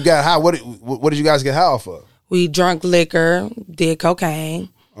know. So you got high. What did you guys get high off of? We drank liquor, did cocaine.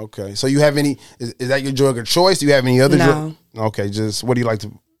 Okay. So you have any? Is that your drug of choice? Do you have any other No. drug? Okay. Just what do you like to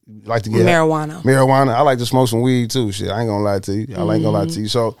get? Marijuana. Marijuana. I like to smoke some weed too. Shit, I ain't gonna lie to you. I ain't gonna lie to you.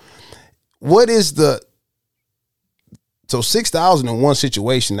 So, what is the? So 6,000 in one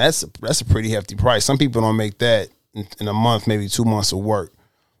situation. That's a pretty hefty price. Some people don't make that in a month, maybe 2 months of work.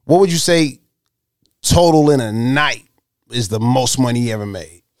 What would you say total in a night is the most money you ever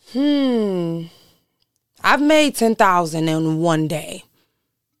made? I've made 10,000 in one day.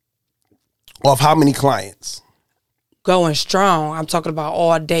 Off how many clients? Going strong. I'm talking about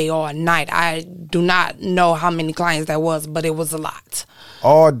all day, all night. I do not know how many clients that was, but it was a lot.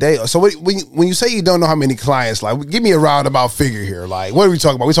 All day. So when you say you don't know how many clients, like give me a roundabout figure here. Like what are we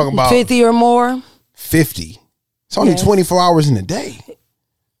talking about? We talking about 50 or more. 50. It's only 24 hours in a day.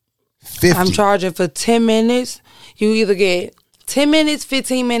 50. I'm charging for 10 minutes. You either get 10 minutes,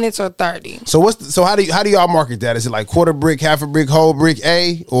 15 minutes, or 30. So how do y'all market that? Is it like quarter brick, half a brick, whole brick,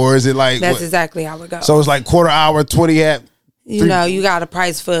 A, or is it like That's exactly how it goes. So it's like quarter hour, 20 half. You know, you got a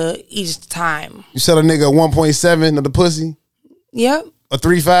price for each time. You sell a nigga 1.7 of the pussy? Yep. A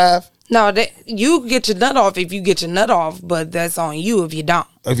 3.5? No, you get your nut off if you get your nut off, but that's on you if you don't.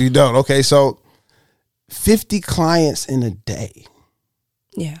 If you don't, okay. So 50 clients in a day.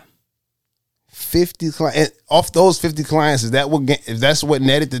 Yeah. 50 clients. Off those 50 clients, is that if that's what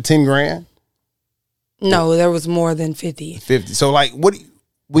netted to 10 grand? No, there was more than 50. 50. So like,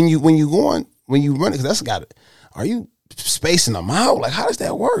 when you run it, because that's got it. Are you spacing them out? Like, how does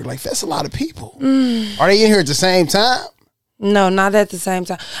that work? Like, that's a lot of people. Are they in here at the same time? No, not at the same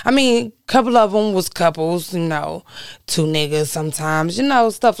time. I mean, a couple of them was couples, you know, 2 niggas sometimes, you know,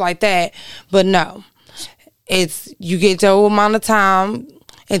 stuff like that. But no, it's you get your amount of time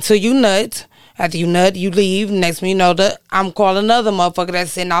until you nut. After you nut, you leave. Next thing you know, I'm calling another motherfucker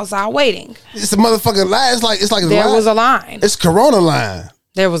that's sitting outside waiting. It's a motherfucking line. It's like there was a line. It's Corona line.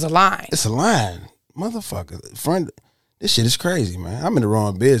 There was a line. It's a line, motherfucker. Friend, this shit is crazy, man. I'm in the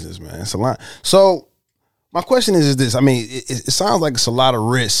wrong business, man. It's a line. So my question is this. I mean, it sounds like it's a lot of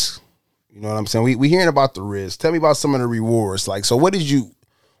risk. You know what I'm saying? We hearing about the risk. Tell me about some of the rewards. Like, so what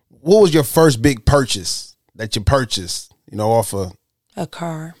was your first big purchase that you purchased, you know, off a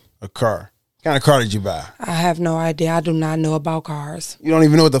car. A car. What kind of car did you buy? I have no idea. I do not know about cars. You don't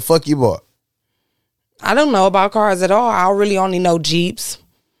even know what the fuck you bought? I don't know about cars at all. I really only know Jeeps.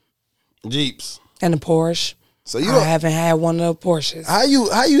 Jeeps. And a Porsche. So I haven't had one of the Porsches. How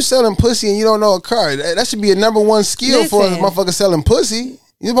you selling pussy and you don't know a car? That should be a number one skill for a motherfucker selling pussy.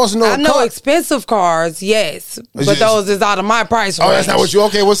 You're supposed to know. I know expensive cars, yes, but those is out of my price range. Oh, that's not what you.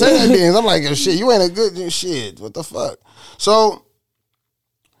 Okay, well, say that then. I'm like, oh, shit, you ain't a good shit. What the fuck? So,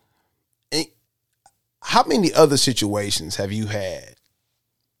 how many other situations have you had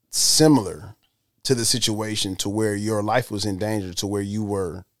similar to the situation to where your life was in danger to where you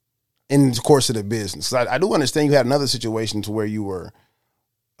were in the course of the business? I do understand you had another situation to where you were,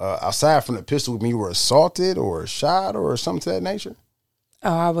 aside from the pistol, you were assaulted or shot or something to that nature?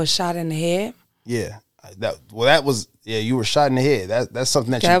 Oh, I was shot in the head. Yeah. You were shot in the head. That's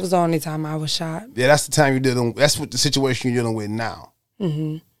something that was the only time I was shot. Yeah, that's the time that's what the situation you're dealing with now.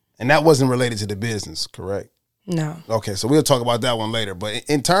 Mm-hmm. And that wasn't related to the business, correct? No. Okay, so we'll talk about that one later. But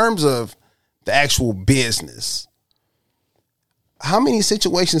in terms of the actual business, how many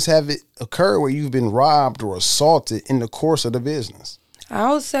situations have it occurred where you've been robbed or assaulted in the course of the business?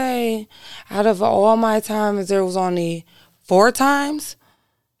 I would say out of all my times, there was only 4 times.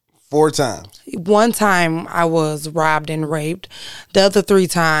 4 times. One time I was robbed and raped. The other 3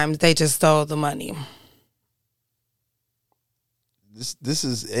 times they just stole the money. This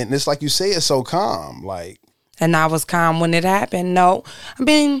is, and it's like you say, it's so calm. And I was calm when it happened. No, I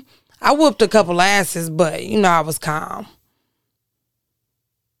mean, I whooped a couple asses, but I was calm.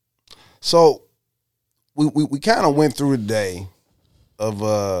 So we kind of went through a day of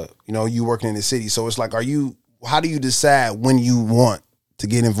you working in the city. So it's like, how do you decide when you want to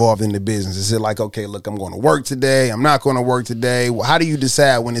get involved in the business? Is it like, okay, look, I'm going to work today, I'm not going to work today? Well, how do you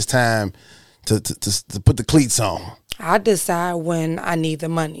decide when it's time to put the cleats on? I decide when I need the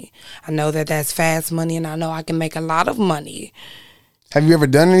money. I know that that's fast money, and I know I can make a lot of money. Have you ever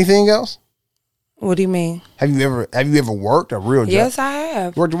done anything else? What do you mean? Have you ever worked a real job? Yes, I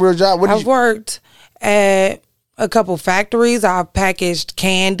have. Worked a real job? I've worked at a couple factories. I've packaged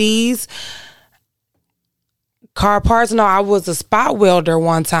candies, car parts. No, I was a spot welder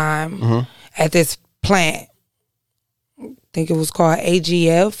one time at this plant. I think it was called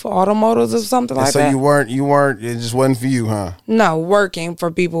AGF Automotives or something like that. So you weren't, it just wasn't for you, huh? No, working for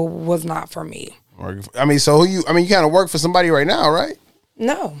people was not for me. You kind of work for somebody right now, right?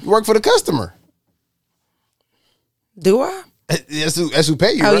 No. You work for the customer. Do I? That's who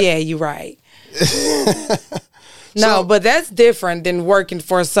pay you, Oh, right? yeah, you're right. No, but that's different than working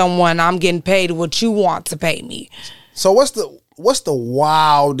for someone. I'm getting paid what you want to pay me. So what's the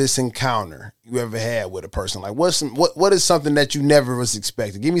wildest encounter you ever had with a person? Like what is something that you never was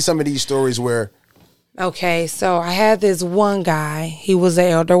expecting? Give me some of these stories where. Okay, so I had this one guy. He was an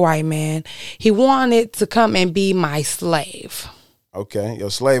elder white man. He wanted to come and be my slave. Okay,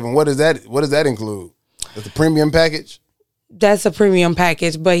 your slave. And what does that include? Is the premium package? That's a premium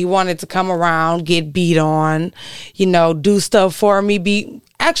package, but he wanted to come around, get beat on, do stuff for me, be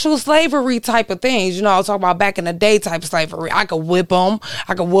actual slavery type of things. I was talking about back in the day type of slavery. I could whip him.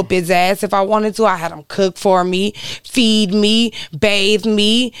 I could whoop his ass if I wanted to. I had him cook for me, feed me, bathe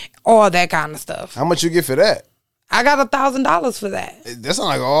me, all that kind of stuff. How much you get for that? I got $1,000 for that. That's not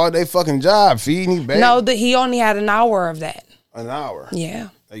like an all day fucking job, feeding you, bathing. No, he only had an hour of that. An hour? Yeah.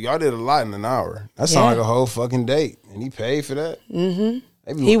 Y'all did a lot in an hour. That sounds like a whole fucking date. And he paid for that?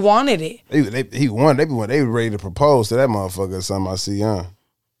 Mm-hmm. He wanted it. He wanted. They were ready to propose to that motherfucker or something, I see, huh?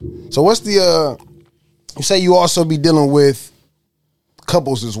 So what's the, you say you also be dealing with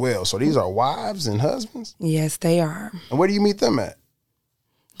couples as well. So these are wives and husbands? Yes, they are. And where do you meet them at?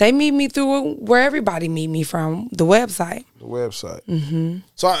 They meet me through where everybody meet me from, the website. The website. Mm-hmm.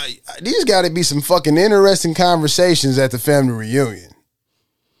 So these got to be some fucking interesting conversations at the family reunion.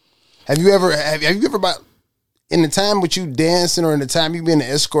 Have you ever in the time with you dancing or in the time you've been an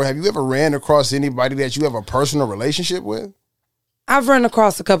escort, have you ever ran across anybody that you have a personal relationship with? I've run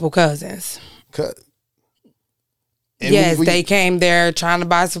across a couple cousins. Yes, they came there trying to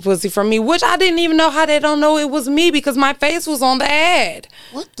buy some pussy from me, which I didn't even know how they don't know it was me because my face was on the ad.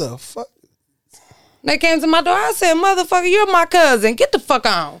 What the fuck? They came to my door. I said, motherfucker, you're my cousin. Get the fuck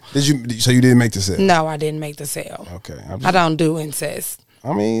on. So you didn't make the sale? No, I didn't make the sale. Okay. I don't do incest.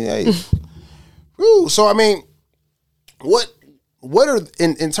 I mean, hey. Ooh, so, I mean, what are,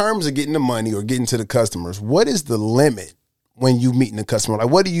 in terms of getting the money or getting to the customers, what is the limit when you meeting the customer? Like,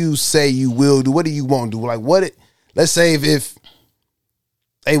 what do you say you will do? What do you won't do? Like, let's say if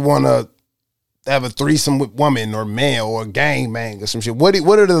they want to have a threesome with woman or man or a gangbang or some shit, what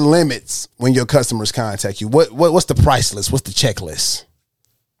are the limits when your customers contact you? What's the price list? What's the checklist?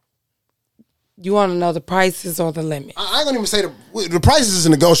 You want to know the prices or the limit? I ain't gonna even say the prices is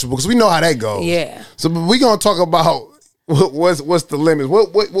negotiable because we know how that goes. Yeah. So we gonna talk about what's the limit.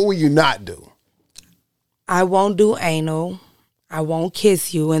 What will you not do? I won't do anal. I won't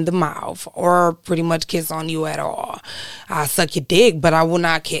kiss you in the mouth or pretty much kiss on you at all. I suck your dick, but I will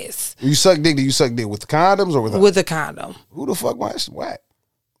not kiss. You suck dick? Do you suck dick with condoms or with a condom? Who the fuck wants whack?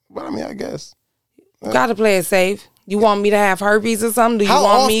 But I mean, I guess gotta play it safe. You want me to have herpes or something? Do you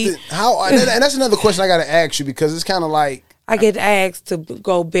want me? And that's another question I got to ask you because it's kind of like I get asked to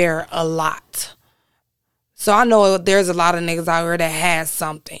go bare a lot. So I know there's a lot of niggas out here that has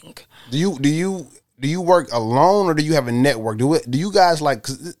something. Do you work alone or do you have a network? Do you guys like?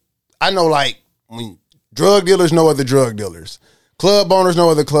 'Cause I know like when drug dealers know other drug dealers, club owners know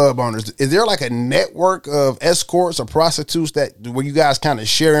other club owners. Is there like a network of escorts or prostitutes where you guys kind of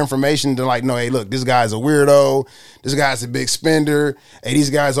share information to like, no, hey, look, this guy's a weirdo. This guy's a big spender. Hey, these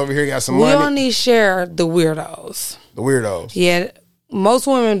guys over here got some money. We only share the weirdos. The weirdos. Yeah. Most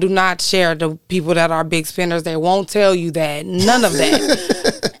women do not share the people that are big spenders. They won't tell you that. None of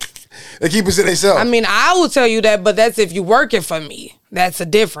that. They keep it to themselves. I mean, I will tell you that, but that's if you're working for me. That's a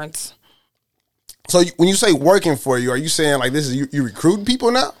difference. So when you say working for you, are you saying like this is you recruiting people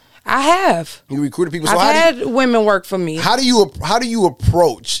now? I have. You recruited people. So I've had women work for me. How do you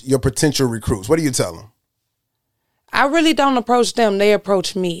approach your potential recruits? What do you tell them? I really don't approach them. They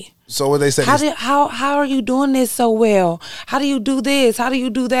approach me. So what they say? How are you doing this so well? How do you do this? How do you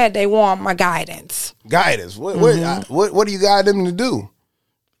do that? They want my guidance. Guidance. What do you guide them to do?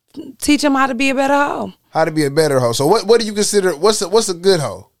 Teach them how to be a better hoe. How to be a better hoe. So what do you consider? What's a good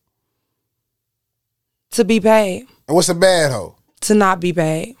hoe? To be paid. And what's a bad hoe? To not be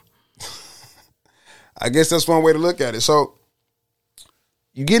paid. I guess that's one way to look at it. So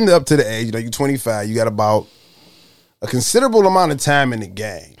you're getting up to the age, you're 25. You got about a considerable amount of time in the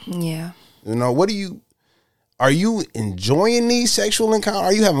game. Yeah. Are you enjoying these sexual encounters?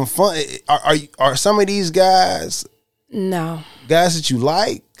 Are you having fun? Are some of these guys No. guys that you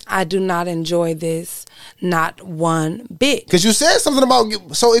like? I do not enjoy this, not one bit. Because you said something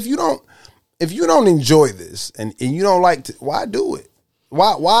about, so if you don't enjoy this and you don't like to, why do it?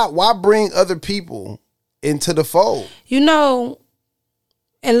 Why bring other people into the fold?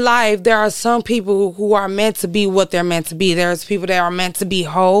 In life, there are some people who are meant to be what they're meant to be. There's people that are meant to be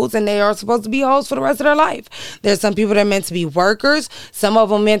hoes, and they are supposed to be hoes for the rest of their life. There's some people that are meant to be workers. Some of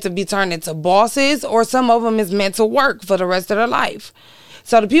them meant to be turned into bosses, or some of them is meant to work for the rest of their life.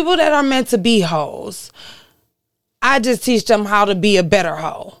 So the people that are meant to be hoes, I just teach them how to be a better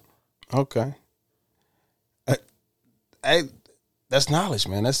hoe. Okay. That's knowledge,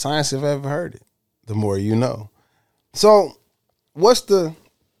 man. That's science if I ever heard it. The more you know. So, what's the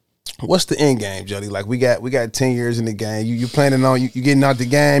end game, Jelly? Like we got 10 years in the game. You planning on you getting out the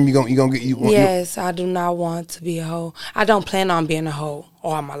game? You gonna get you? Yes, I do not want to be a hoe. I don't plan on being a hoe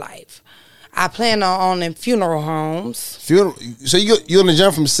all my life. I plan on owning funeral homes. So you're gonna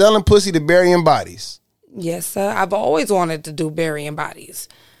jump from selling pussy to burying bodies? Yes, sir. I've always wanted to do burying bodies.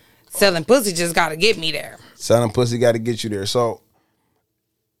 Selling pussy just got to get me there. Selling pussy got to get you there. So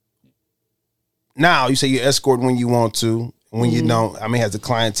now you say you escort when you want to, when you don't. I mean, has the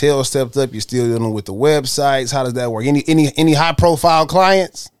clientele stepped up? You're still dealing with the websites. How does that work? Any high profile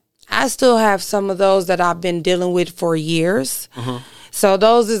clients? I still have some of those that I've been dealing with for years. Mm-hmm. So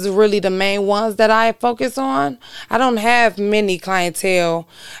those is really the main ones that I focus on. I don't have many clientele.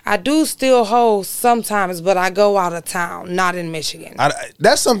 I do still host sometimes, but I go out of town, not in Michigan.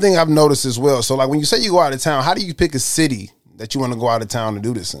 That's something I've noticed as well. So like when you say you go out of town, how do you pick a city that you want to go out of town to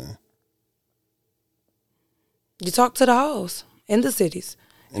do this in? You talk to the hoes in the cities.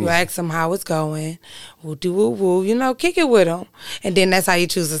 You ask them how it's going. Woo-doo-woo-woo. Kick it with them. And then that's how you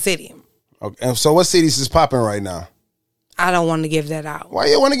choose a city. Okay. And so what cities is popping right now? I don't want to give that out. Why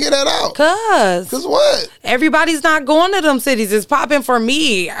you want to get that out? Cause what? Everybody's not going to them cities. It's popping for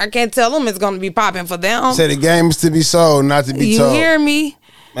me. I can't tell them it's going to be popping for them. Say the game is to be sold, not to be told. You hear me?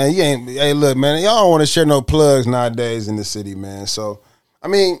 Man, you ain't. Hey, look, man, y'all don't want to share no plugs nowadays in the city, man. So, I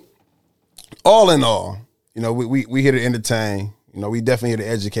mean, all in all, we here to entertain. We definitely here to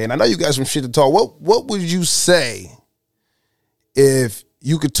educate. And I know you got some shit to talk. What would you say if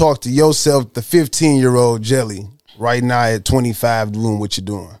you could talk to yourself, the 15-year-old Jelly, right now at 25 doing what you're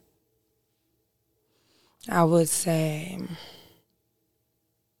doing? I would say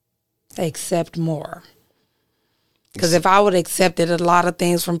accept more. Because if I would have accepted a lot of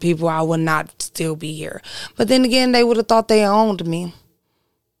things from people, I would not still be here. But then again, they would have thought they owned me.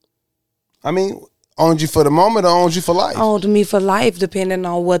 I mean, owned you for the moment or owned you for life? Owned me for life, depending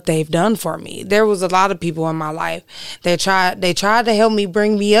on what they've done for me. There was a lot of people in my life that tried to help me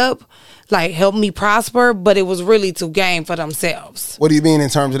bring me up, like help me prosper, but it was really to gain for themselves. What do you mean in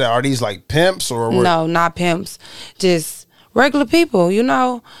terms of that? Are these like pimps or what? No, not pimps. Just regular people,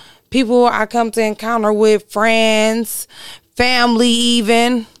 people I come to encounter with, friends, family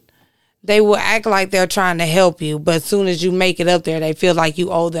even. They will act like they're trying to help you, but as soon as you make it up there, they feel like you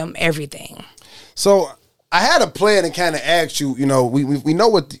owe them everything. So I had a plan to kind of ask you, we know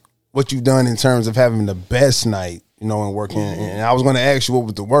what you've done in terms of having the best night, and working. And I was going to ask you what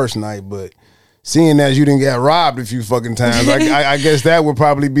was the worst night, but seeing as you didn't get robbed a few fucking times, I guess that would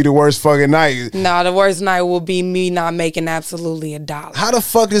probably be the worst fucking night. No, the worst night will be me not making absolutely $1. How the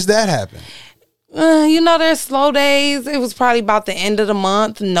fuck does that happen? There's slow days. It was probably about the end of the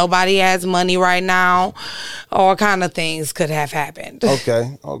month. Nobody has money right now. All kind of things could have happened.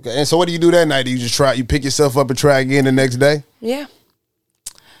 Okay. And so what do you do that night? Do you just you pick yourself up and try again the next day? Yeah.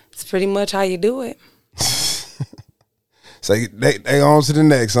 It's pretty much how you do it. So they on to the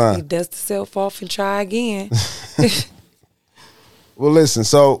next, huh? You dust yourself off and try again. Well, listen,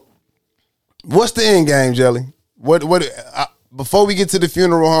 so what's the end game, Jelly? Before we get to the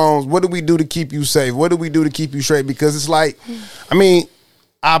funeral homes, what do we do to keep you safe? What do we do to keep you straight? Because it's like,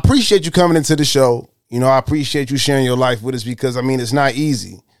 I appreciate you coming into the show. I appreciate you sharing your life with us because, it's not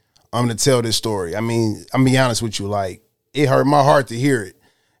easy to tell this story. I'm be honest with you, like, it hurt my heart to hear it.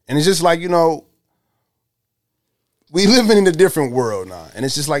 And it's just like, we living in a different world now. And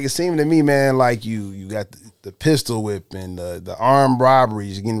it's just like, it seemed to me, man, like you got the pistol whip and the armed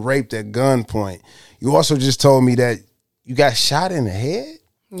robberies, getting raped at gunpoint. You also just told me that you got shot in the head?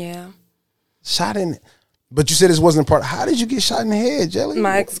 Yeah. But you said this wasn't part. How did you get shot in the head, Jelly?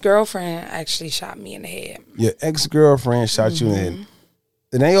 My ex-girlfriend actually shot me in the head. Your ex-girlfriend shot you in the head.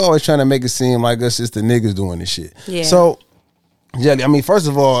 And they always trying to make it seem like us just the niggas doing this shit. Yeah. So, Jelly, first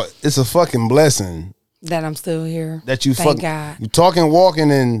of all, it's a fucking blessing that I'm still here. That you Thank God. You talking,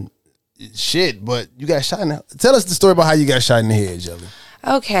 walking, and shit, but you got shot in the head. Tell us the story about how you got shot in the head, Jelly.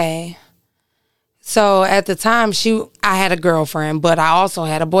 Okay. So at the time, I had a girlfriend, but I also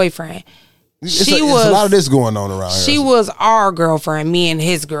had a boyfriend. It's a lot of this going on around here. She was our girlfriend, me and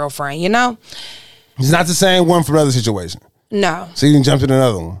his girlfriend, It's not the same one from another situation. No. So you can jump in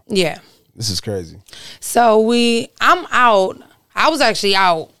another one. Yeah. This is crazy. So I'm out. I was actually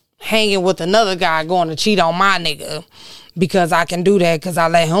out hanging with another guy going to cheat on my nigga because I can do that because I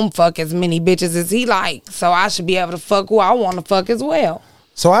let him fuck as many bitches as he like. So I should be able to fuck who I want to fuck as well.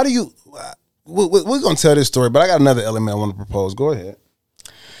 So how do you... We're going to tell this story, but I got another element I want to propose. Go ahead.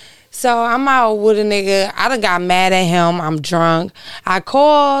 So I'm out with a nigga. I done got mad at him. I'm drunk. I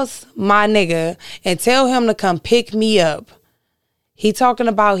calls my nigga and tell him to come pick me up. He talking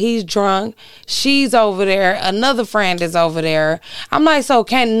about he's drunk. She's over there. Another friend is over there. I'm like, so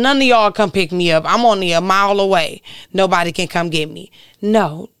can none of y'all come pick me up? I'm only a mile away. Nobody can come get me.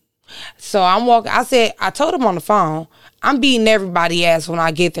 No. So I'm walking. I told him on the phone, I'm beating everybody ass when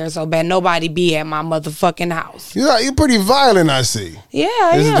I get there so bad nobody be at my motherfucking house. You're pretty violent, I see. Yeah,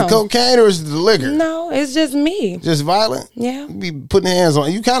 I Is am. it the cocaine or is it the liquor? No, it's just me. Just violent? Yeah. You be putting hands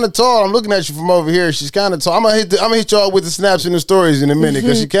on. You kind of tall. I'm looking at you from over here. She's kind of tall. I'm gonna hit y'all with the snaps and the stories in a minute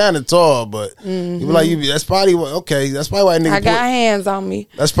because she kind of tall, but you be like, that's probably why. Okay, that's probably why nigga. I got hands on me.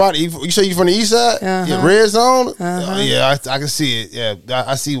 That's probably you say you from the east side? Yeah, red zone. Yeah, I can see it. Yeah,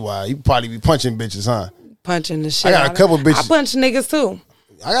 I see why. You probably be punching bitches, huh? Punching the shit. I got a couple bitches. I punch niggas too.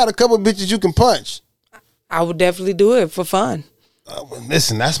 I got a couple bitches you can punch. I would definitely do it for fun.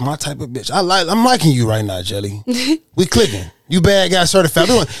 Listen, that's my type of bitch. I'm liking you right now, Jelly. We clicking. You bad guy certified.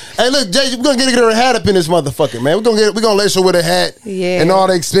 Hey, look, Jay, we're gonna get her hat up in this motherfucker, man. We're gonna lace her with a hat, and all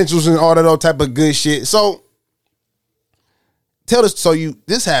the extensions and all that old type of good shit. So, tell us. So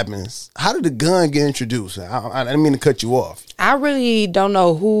this happens. How did the gun get introduced? I didn't mean to cut you off. I really don't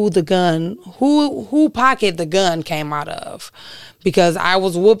know who pocket the gun came out of, because I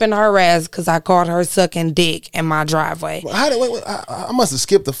was whooping her ass because I caught her sucking dick in my driveway. I must have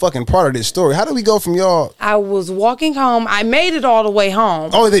skipped the fucking part of this story. How did we go from y'all? I was walking home. I made it all the way home.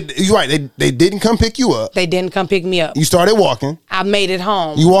 Oh, you're right. They didn't come pick you up. They didn't come pick me up. You started walking. I made it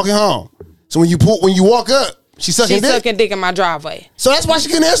home. You walking home. So when you walk up, She's sucking dick in my driveway. So that's why she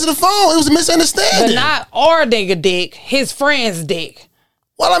couldn't answer the phone. It was a misunderstanding. But not our nigga dick, his friend's dick.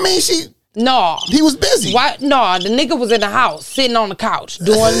 Well, I mean, No. He was busy. Why? No, the nigga was in the house, sitting on the couch,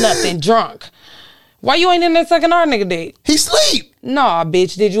 doing nothing, drunk. Why you ain't in there sucking our nigga dick? He sleep. Nah,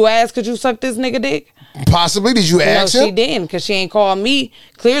 bitch. Did you ask, could you suck this nigga dick? Possibly. Did you ask him? No, she didn't, because she ain't called me.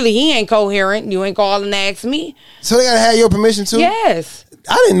 Clearly, he ain't coherent. You ain't calling to ask me. So they gotta have your permission too? Yes.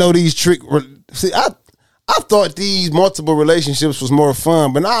 I didn't know these See, I thought these multiple relationships was more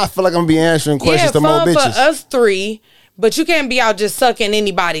fun, but now I feel like I'm gonna be answering questions to more bitches. Yeah, fun for us three, but you can't be out just sucking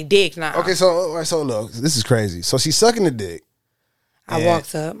anybody dick now. Okay, so look, this is crazy. So she's sucking the dick. I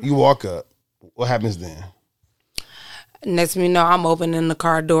walks up. You walk up. What happens then? Next thing you know, I'm opening the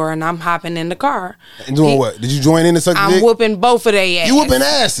car door and I'm hopping in the car. And doing what? Did you join in to suck the dick? I'm whooping both of their ass. You whooping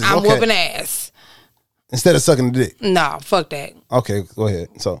asses? I'm whooping ass. Instead of sucking the dick? Nah, fuck that. Okay, go ahead.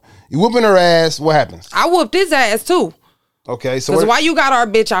 So, you whooping her ass, what happens? I whooped his ass too. Okay, so because why you got our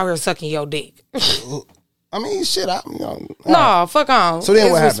bitch out here sucking your dick? I mean, shit. No, fuck on. So then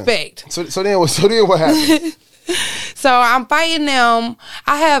it's what happened? Respect. So then what happened? So I'm fighting them.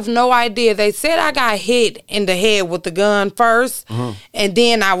 I have no idea. They said I got hit in the head with the gun first, and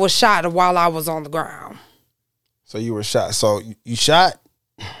then I was shot while I was on the ground. So you were shot. So you shot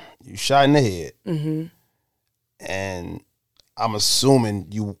in the head, and I'm assuming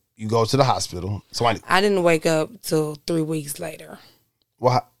you go to the hospital. So I didn't wake up till 3 weeks later.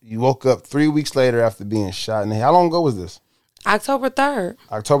 Well, you woke up 3 weeks later after being shot in the head. How long ago was this? October 3rd.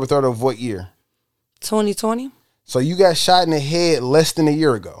 October 3rd of what year? 2020. So you got shot in the head less than a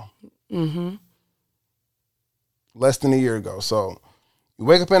year ago. Less than a year ago. So you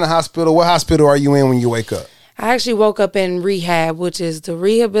wake up in the hospital. What hospital are you in when you wake up? I actually woke up in rehab, which is the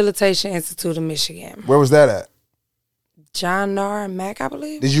Rehabilitation Institute of Michigan. Where was that at? John Narr and Mac, I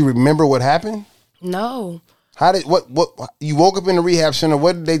believe. Did you remember what happened? No. How did what you woke up in the rehab center?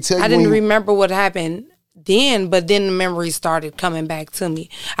 What did they tell you? I didn't remember what happened then, but then the memories started coming back to me.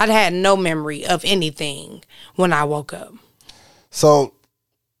 I'd had no memory of anything when I woke up. So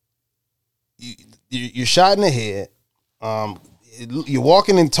you're shot in the head. You're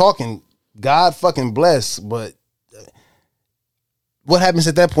walking and talking. God fucking bless. But what happens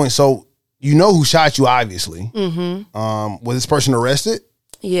at that point? So you know who shot you, obviously. Was this person arrested?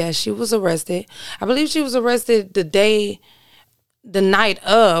 Yeah, she was arrested. I believe she was arrested the night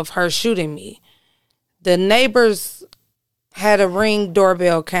of her shooting me. The neighbors had a Ring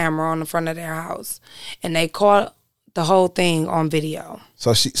doorbell camera on the front of their house, and they caught the whole thing on video.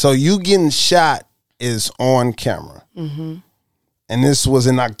 So you getting shot is on camera. And this was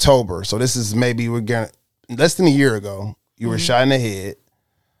in October. So this is maybe less than a year ago. You were shot in the head.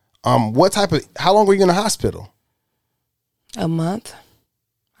 How long were you in the hospital? A month,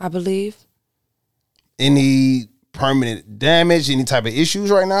 I believe. Any permanent damage, any type of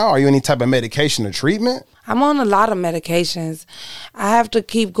issues right now? Are you any type of medication or treatment? I'm on a lot of medications. I have to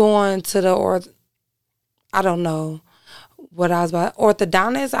keep going to the I don't know what I was about.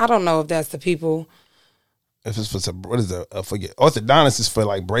 Orthodontist? I don't know if that's the people. If it's for what is the forget? Orthodontist is for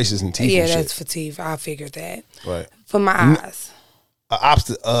like braces and teeth. Yeah, and shit. that's for teeth. I figured that. Right. For my eyes.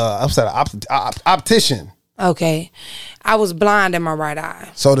 Optician. Okay. I was blind in my right eye.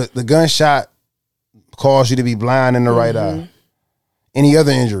 So the gunshot caused you to be blind in the right eye. Any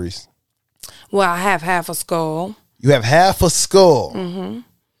other injuries? Well, I have half a skull. You have half a skull.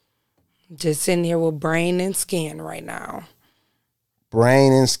 Just sitting here with brain and skin right now.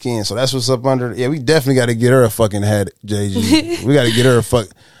 Brain and skin. So that's what's up under. Yeah, we definitely got to get her a fucking hat, JG. We got to get her a fuck.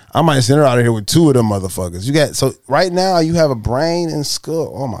 I might send her out of here with 2 of them motherfuckers. So right now you have a brain and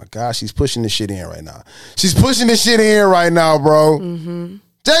skull. Oh my gosh, she's pushing this shit in right now. She's pushing this shit in right now, bro.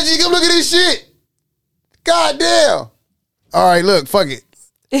 JG, come look at this shit. God damn. All right, look, fuck it.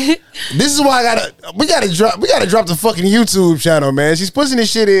 This is why we gotta drop the fucking YouTube channel, man. She's pushing this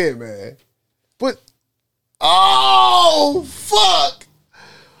shit in, man. Oh fuck.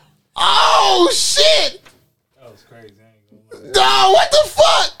 Oh shit. That was crazy. No, what the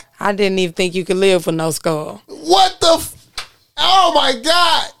fuck? I didn't even think you could live with no skull. What the oh my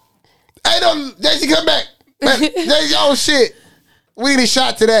God. Hey, no, Daisy, come back. Daisy, oh shit. We need a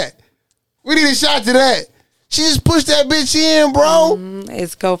shot to that. She just pushed that bitch in, bro.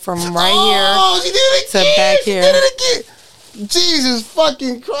 It's go from right she did it to again. back She here. did it again. Jesus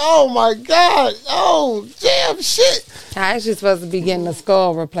fucking Christ. Oh my God. Oh, damn shit. here. I actually supposed to be getting a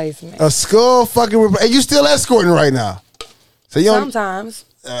skull replacement. A skull fucking and you still escorting right now. So you don't Sometimes.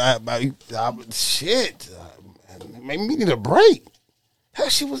 shit. Maybe we need a break. Hell,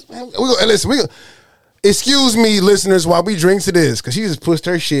 she was. Man, excuse me, listeners, while we drink to this, because she just pushed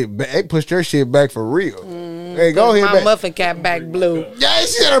her shit back for real. Hey, go ahead. My muffin cap back blue. Yeah,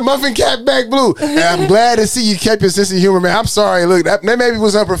 she had her muffin cap back blue. And I'm glad to see you kept your sense of humor, man. I'm sorry. Look, that maybe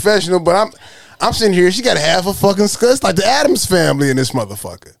was unprofessional, but I'm sitting here. She got half a fucking skull. It's like the Addams family in this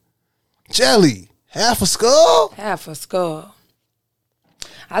motherfucker. Jelly, half a skull? Half a skull.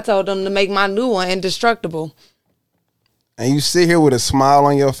 I told them to make my new one indestructible. And you sit here with a smile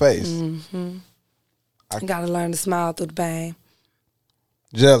on your face. I gotta learn to smile through the pain.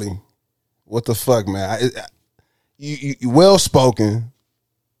 Jelly, what the fuck, man? You well spoken,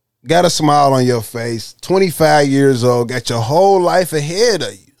 got a smile on your face, 25 years old, got your whole life ahead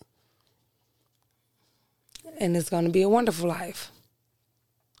of you. And it's gonna be a wonderful life.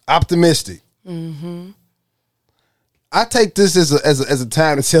 Optimistic. I take this as a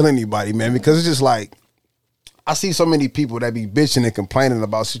time to tell anybody, man, because it's just like I see so many people that be bitching and complaining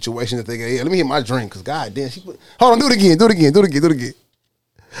about situations that they go, yeah, let me hit my drink, because God damn, hold on, do it again.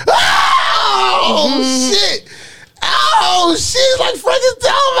 Oh, shit. Oh, Oh, she's like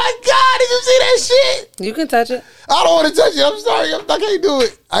Frankenstein. Oh my God, did you see that shit? You can touch it. I don't want to touch it. I'm sorry. I can't do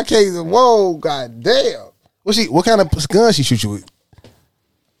it. I can't. Whoa, God damn. What kind of gun she shoot you with?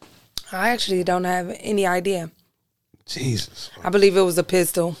 I actually don't have any idea. Jesus. I believe it was a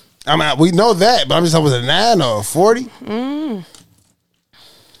pistol. I mean, we know that, but I'm just talking about a 9 or a 40.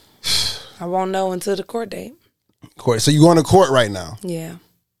 I won't know until the court date. Court. So you going to court right now? Yeah.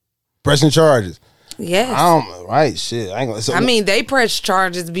 Pressing charges. Yes. Right, shit. I ain't gonna, I mean, they pressed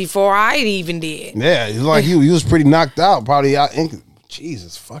charges before I even did. Yeah, it's like you was pretty knocked out, probably out.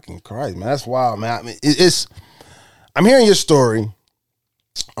 Jesus fucking Christ, man, that's wild, man. I mean, I'm hearing your story,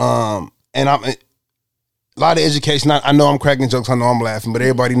 and I'm a lot of education. I know I'm cracking jokes. I know I'm laughing, but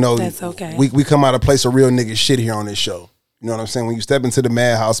everybody knows that's okay. We come out of a place of real nigga shit here on this show. You know what I'm saying? When you step into the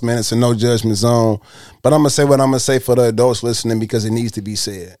madhouse, man, it's a no judgment zone. But I'm gonna say what I'm gonna say for the adults listening because it needs to be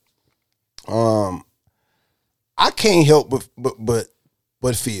said. I can't help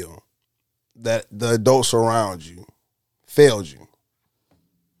but feel that the adults around you failed you.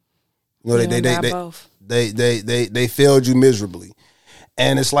 You know, they failed you miserably.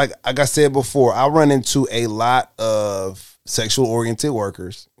 And it's like I said before, I run into a lot of sexual oriented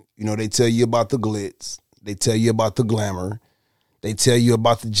workers. You know, they tell you about the glitz. They tell you about the glamour. They tell you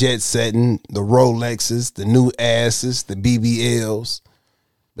about the jet setting, the Rolexes, the new asses, the BBLs.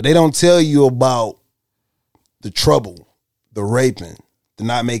 But they don't tell you about the trouble, the raping, the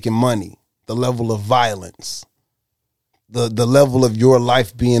not making money, the level of violence, the level of your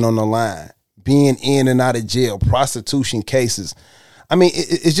life being on the line, being in and out of jail, prostitution cases. I mean,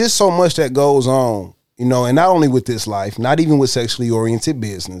 it's just so much that goes on, you know, and not only with this life, not even with sexually oriented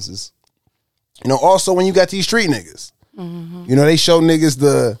businesses. You know, also when you got these street niggas, you know, they show niggas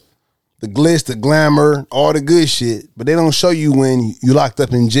the glitz, the glamour, all the good shit, but they don't show you when you locked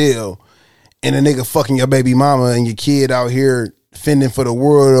up in jail and a nigga fucking your baby mama and your kid out here fending for the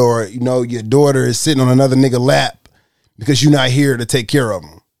world, or, you know, your daughter is sitting on another nigga lap because you're not here to take care of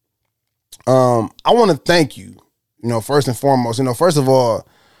them. I want to thank you, you know, first and foremost, you know, first of all,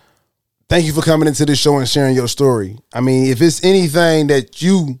 thank you for coming into this show and sharing your story. I mean, if it's anything that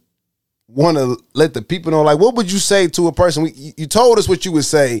you want to let the people know, like, what would you say to a person? You told us what you would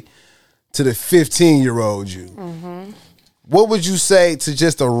say to the 15-year-old you. Mm-hmm. What would you say to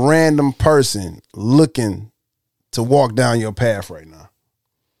just a random person looking to walk down your path right now?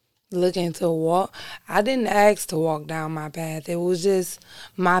 Looking to walk? I didn't ask to walk down my path. It was just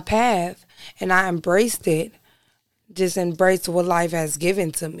my path, and I embraced it. Just embraced what life has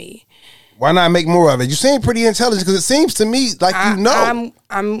given to me. Why not make more of it? You seem pretty intelligent, because it seems to me like you know.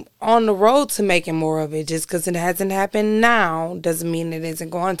 I'm on the road to making more of it. Just because it hasn't happened now doesn't mean it isn't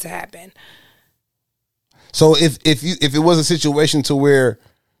going to happen. So if it was a situation to where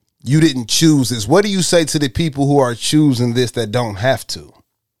you didn't choose this, what do you say to the people who are choosing this that don't have to?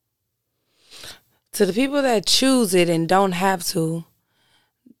 To the people that choose it and don't have to,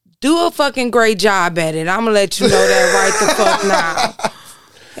 do a fucking great job at it. I'm going to let you know that right the fuck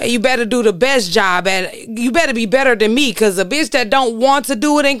now. You better do the best job at it. You better be better than me, because a bitch that don't want to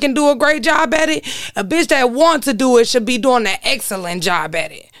do it and can do a great job at it, a bitch that wants to do it should be doing an excellent job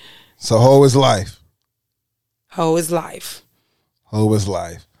at it. So hoe is life. Hoe is life. Hoe is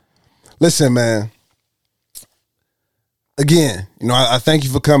life. Listen, man. Again, you know, I thank you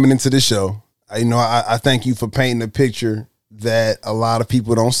for coming into the show. I thank you for painting a picture that a lot of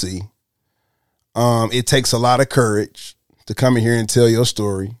people don't see. It takes a lot of courage to come in here and tell your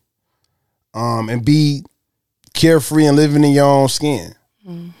story, and be carefree and living in your own skin.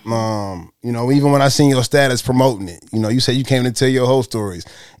 Mm-hmm. You know, even when I seen your status promoting it, you know, you said you came to tell your whole stories.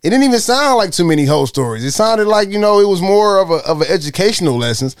 It didn't even sound like too many whole stories. It sounded like, you know, it was more of an educational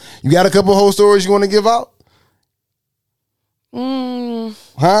lessons. You got a couple whole stories you want to give out?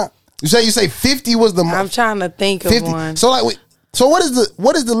 Huh? You say 50 was the most? I'm trying to think 50. Of one. So like, so what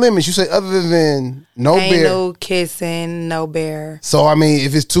is the limit? You say other than no Ain't bear, no kissing, no bear. So I mean,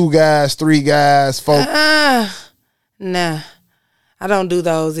 if it's 2 guys, 3 guys, 4. Nah, I don't do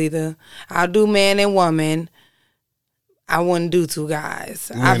those either. I'll do man and woman. I wouldn't do 2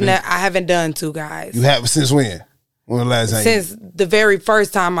 guys. I haven't done 2 guys. You have since when? When the last time? Since the very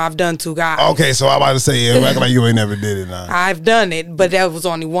first time I've done 2 guys. Okay, so I'm about to say, yeah, act like you ain't never did it now. I've done it, but that was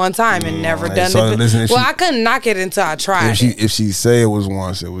only one time and never done it. I couldn't knock it until I tried it. If she say it was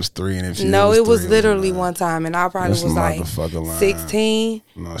once, it was 3, and if she no, it was 3, literally one time, and I probably was like 16.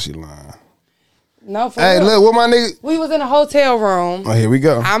 No, she lying. No, for Hey, real. look, what my nigga? We was in a hotel room. Oh, here we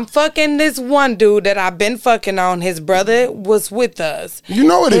go. I'm fucking this one dude that I've been fucking on. His brother was with us. You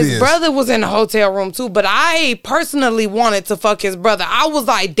know what it is. His brother was in the hotel room too, but I personally wanted to fuck his brother. I was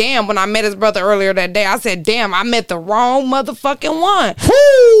like, damn, when I met his brother earlier that day, I said, damn, I met the wrong motherfucking one.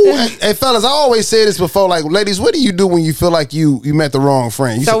 Woo! Hey, fellas, I always say this before, like, ladies, what do you do when you feel like you met the wrong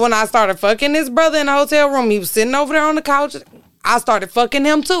friend? You So when I started fucking his brother in the hotel room, he was sitting over there on the couch. I started fucking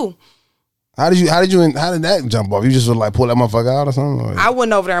him too. How did that jump off? You just would like pull that motherfucker out or something? Or? I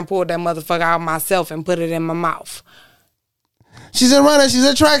went over there and pulled that motherfucker out myself and put it in my mouth. She's a runner. She's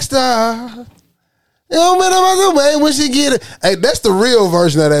a track star. You don't matter way when she get it. Hey, that's the real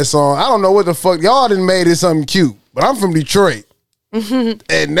version of that song. I don't know what the fuck y'all done made it something cute, but I'm from Detroit, and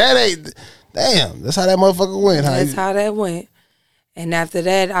that ain't. Damn, that's how that motherfucker went. That's how that went. And after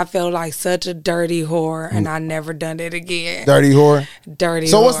that, I felt like such a dirty whore, and I never done it again. Dirty whore. Dirty.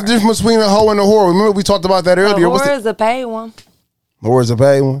 So whore. what's the difference between a hoe and a whore? Remember we talked about that A earlier. whore is a paid one. The whore is a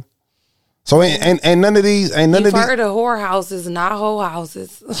paid one. So ain't none of these. Ain't none You've of these. heard of whore houses, not hoe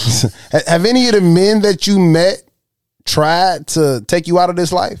houses. Have any of the men that you met tried to take you out of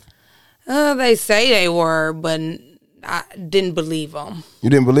this life? They say they were, but I didn't believe them. You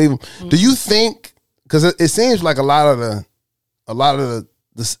didn't believe them. Do you think? Because it seems like a lot of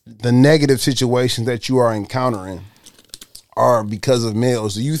the negative situations that you are encountering are because of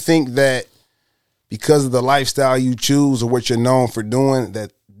males. Do you think that because of the lifestyle you choose or what you're known for doing,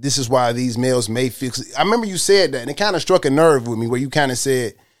 that this is why these males may feel? I remember you said that, and it kind of struck a nerve with me where you kind of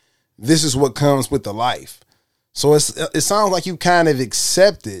said, this is what comes with the life. So it sounds like you kind of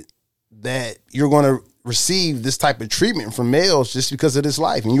accepted that you're going to receive this type of treatment from males just because of this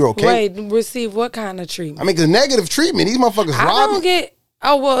life, and you're okay. Wait, receive what kind of treatment? I mean, because negative treatment, these motherfuckers I robbing. don't get.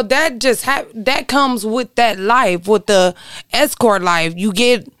 Oh well, that just that comes with that life, with the escort life. You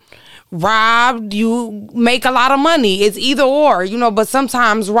get robbed, you make a lot of money. It's either or, you know. But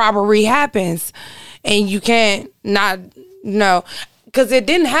sometimes robbery happens, and you can't not because it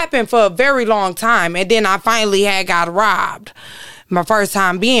didn't happen for a very long time, and then I finally got robbed. My first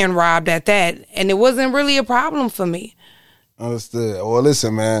time being robbed at that, and it wasn't really a problem for me. Understood. Well,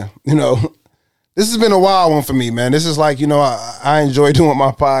 listen, man, this has been a wild one for me, man. This is like, I enjoy doing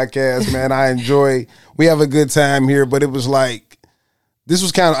my podcast, man. We have a good time here, but it was like, this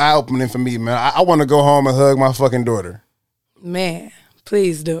was kind of eye-opening for me, man. I want to go home and hug my fucking daughter. Man,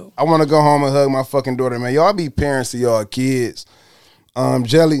 please do. I want to go home and hug my fucking daughter, man. Y'all be parents to y'all kids.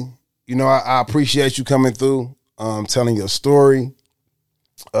 Jelly, I appreciate you coming through, telling your story.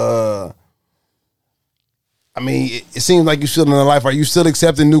 I mean, it seems like you're still in the life. Are you still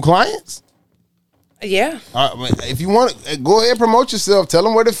accepting new clients? Yeah. If you want to, go ahead and promote yourself. Tell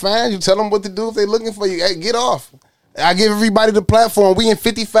them where to find you. Tell them what to do if they're looking for you. Hey, get off. I give everybody the platform. We in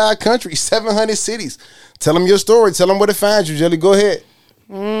 55 countries, 700 cities. Tell them your story. Tell them where to find you, Jelly. Go ahead.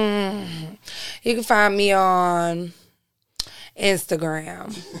 You can find me on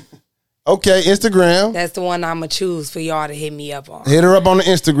Instagram. Okay, Instagram. That's the one I'm going to choose for y'all to hit me up on. Hit her up on the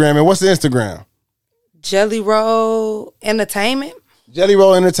Instagram. And what's the Instagram? Jelly Roll Entertainment. Jelly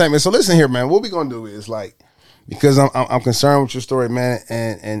Roll Entertainment. So listen here, man. What we gonna do is because I'm concerned with your story, man,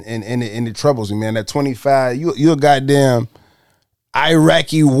 and it troubles me, man. At 25, you're a goddamn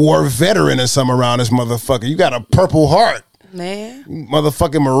Iraqi war veteran or something around this motherfucker. You got a Purple Heart, Man.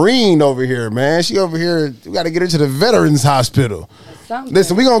 motherfucking Marine over here, man. She over here. You got to get her to the Veterans Hospital. Something.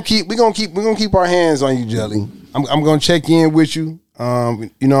 Listen, we gonna keep our hands on you, Jelly. I'm gonna check in with you.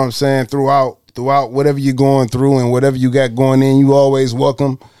 You know what I'm saying, throughout whatever you're going through and whatever you got going in. You always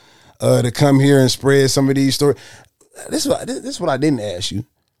welcome to come here and spread some of these stories. This is what I didn't ask you.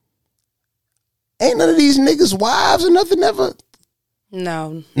 Ain't none of these niggas wives or nothing never?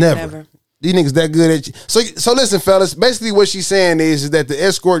 No, Never. These niggas that good at you. So listen, fellas. Basically, what she's saying is that the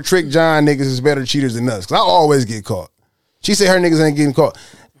escort Trick John niggas is better cheaters than us. Because I always get caught. She said her niggas ain't getting caught.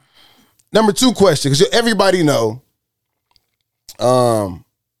 Number 2 question, because everybody know.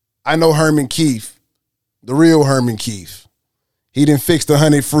 I know Herman Keith, the real Herman Keith. He done fixed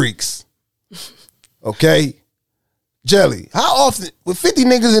 100 freaks. Okay? Jelly, how often, with 50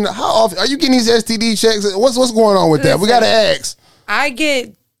 niggas how often, are you getting these STD checks? What's going on with that? We got to ask. I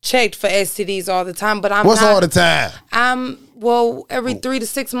get checked for STDs all the time, but What's all the time? Every 3 to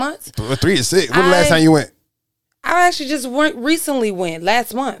 6 months. 3 to 6. When the last time you went? I actually just recently went,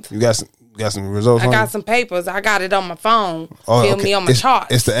 last month. You got some results? I got some papers. I got it on my phone. Oh, Feel okay. me on my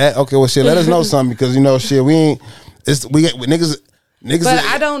chart. It's the ad. Okay, well, shit, let us know something because, shit, we ain't, we got niggas. But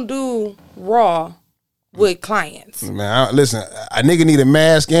I don't do raw with clients. Man, listen, a nigga need a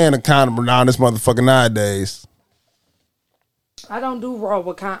mask and a condom around this motherfucker nowadays. I don't do raw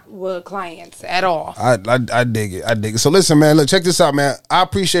with clients at all. I dig it. I dig it. So listen, man, look, check this out, man. I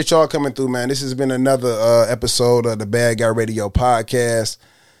appreciate y'all coming through, man. This has been another episode of the Bad Guy Radio podcast.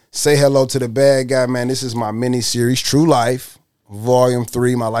 Say hello to the bad guy, man. This is my mini series, True Life, Volume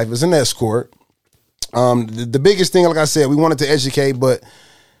 3. My life as an escort. The biggest thing, like I said, we wanted to educate, but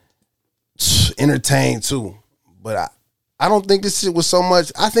entertain too. But I don't think this shit was so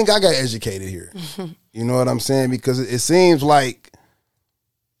much. I think I got educated here. You know what I'm saying? Because it seems like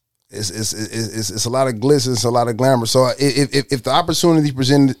it's a lot of glitz, it's a lot of glamour. So if the opportunity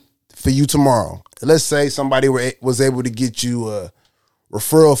presented for you tomorrow, let's say somebody was able to get you a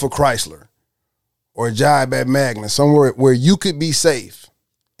referral for Chrysler or a job at Magna, somewhere where you could be safe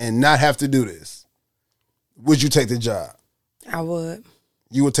and not have to do this, would you take the job? I would.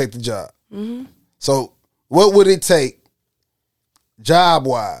 You would take the job. Mm-hmm. So what would it take,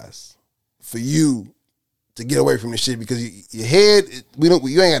 job-wise, for you to get away from this shit? Because your head,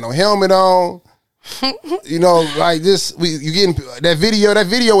 you ain't got no helmet on. You know, like this, you getting that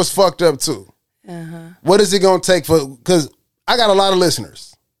video was fucked up too. Uh-huh. What is it gonna take because I got a lot of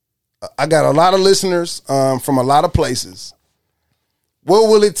listeners. From a lot of places. What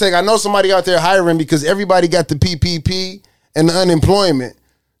will it take? I know somebody out there hiring because everybody got the PPP and the unemployment.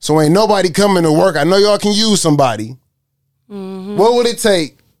 So ain't nobody coming to work. I know y'all can use somebody. Mm-hmm. What would it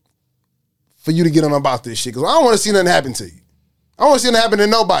take for you to get on about this shit? Because I don't want to see nothing happen to you. I don't want to see nothing happen to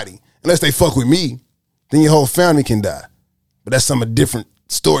nobody. Unless they fuck with me, then your whole family can die. But that's some different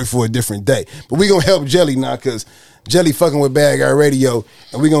story for a different day. But we going to help Jelly now because Jelly fucking with Bad Guy Radio,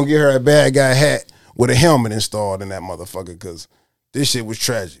 and we going to get her a Bad Guy hat with a helmet installed in that motherfucker because this shit was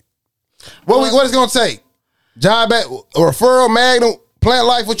tragic. What is it going to take? Job at, referral, Magnum, Plant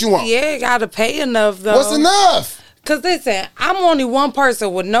Life, what you want? Yeah, got to pay enough though. What's enough? Because listen, I'm only one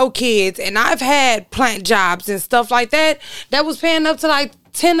person with no kids, and I've had plant jobs and stuff like that was paying up to like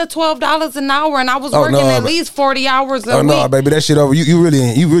 $10 to $12 an hour, and I was working at least 40 hours a week. Oh no, baby, that shit over. You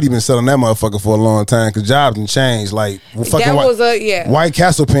really been selling that motherfucker for a long time because jobs can change. Like fucking White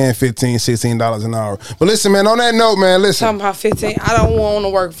Castle paying $15, $16 an hour. But listen, man, on that note, man, listen. Talking about 15, I don't want to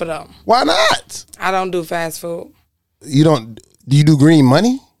work for them. Why not? I don't do fast food. You don't? Do you do green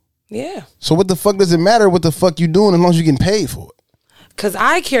money? Yeah. So what the fuck does it matter what the fuck you doing as long as you getting paid for it? Because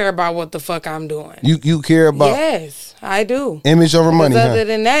I care about what the fuck I'm doing. You care about? Yes, I do. Image over money, other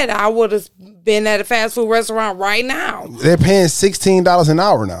than that, I would have been at a fast food restaurant right now. They're paying $16 an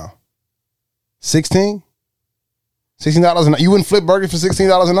hour now. 16? $16 an hour? You wouldn't flip burgers for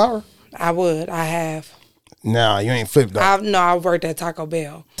 $16 an hour? I would. I have. Nah, you ain't flipped though. I worked at Taco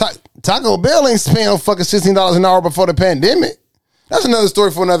Bell. Taco Bell ain't paying fucking $16 an hour before the pandemic. That's another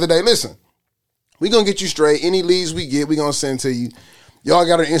story for another day. Listen, we gonna get you straight. Any leads we get, we gonna send to you. Y'all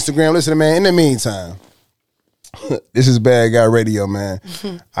got our Instagram. Listen, man, in the meantime, this is Bad Guy Radio, man.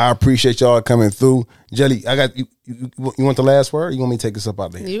 I appreciate y'all coming through. Jelly, I got you. You want the last word? Or you want me to take this up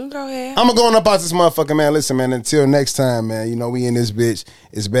out there? You can go ahead. I'm going up out this motherfucker, man. Listen, man, until next time, man. You know, we in this bitch.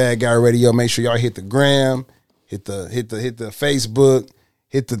 It's Bad Guy Radio. Make sure y'all hit the gram, hit the Facebook,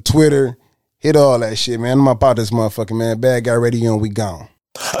 hit the Twitter, hit all that shit, man. I'm up out this motherfucker, man. Bad Guy Radio, and we gone.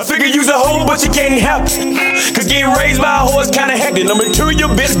 I figure you's a hoe, but you can't help it. Cause getting raised by a horse kinda hectic. Number 2, your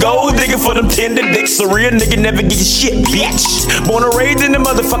bitch gold digging for them tender dicks. A real nigga never get your shit, bitch. Born and raised in the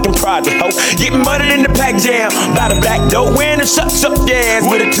motherfucking project, ho. Getting muddied in the pack jam by the back door. Wearing the shucks up your ass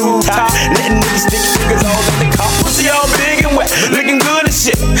with a tube top. Letting niggas stick fingers all in the car. Pussy all big and wet, looking good and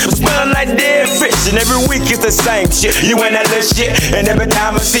shit. Smelling like dead fish, and every week it's the same shit. You ain't that little shit, and every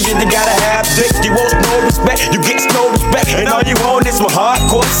time I see you, you gotta have dick. You want no respect, you get no respect, and all you want is my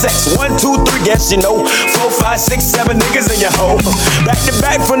hardcore sex. 1, 2, 3, yes you know. 4, 5, 6, 7 niggas in your hoe. Back to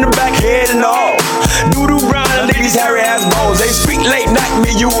back from the back, head and all. Doodoo brown and ladies hairy ass balls. They speak late night,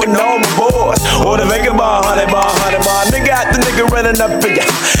 me, you and all my boys. Or the Vega bar, 100 bar. Nigga out the nigga running up in ya.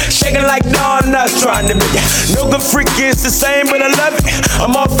 Shaking like Don Nuts trying to be ya. No good freak is the same, but I love it.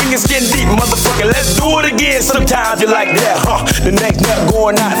 I'm all fingers getting deep, motherfucker. Let's do it again. Sometimes you like that, huh? The next nut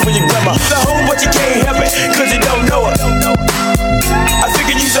going out for your grandma. The hoe, but you can't help it.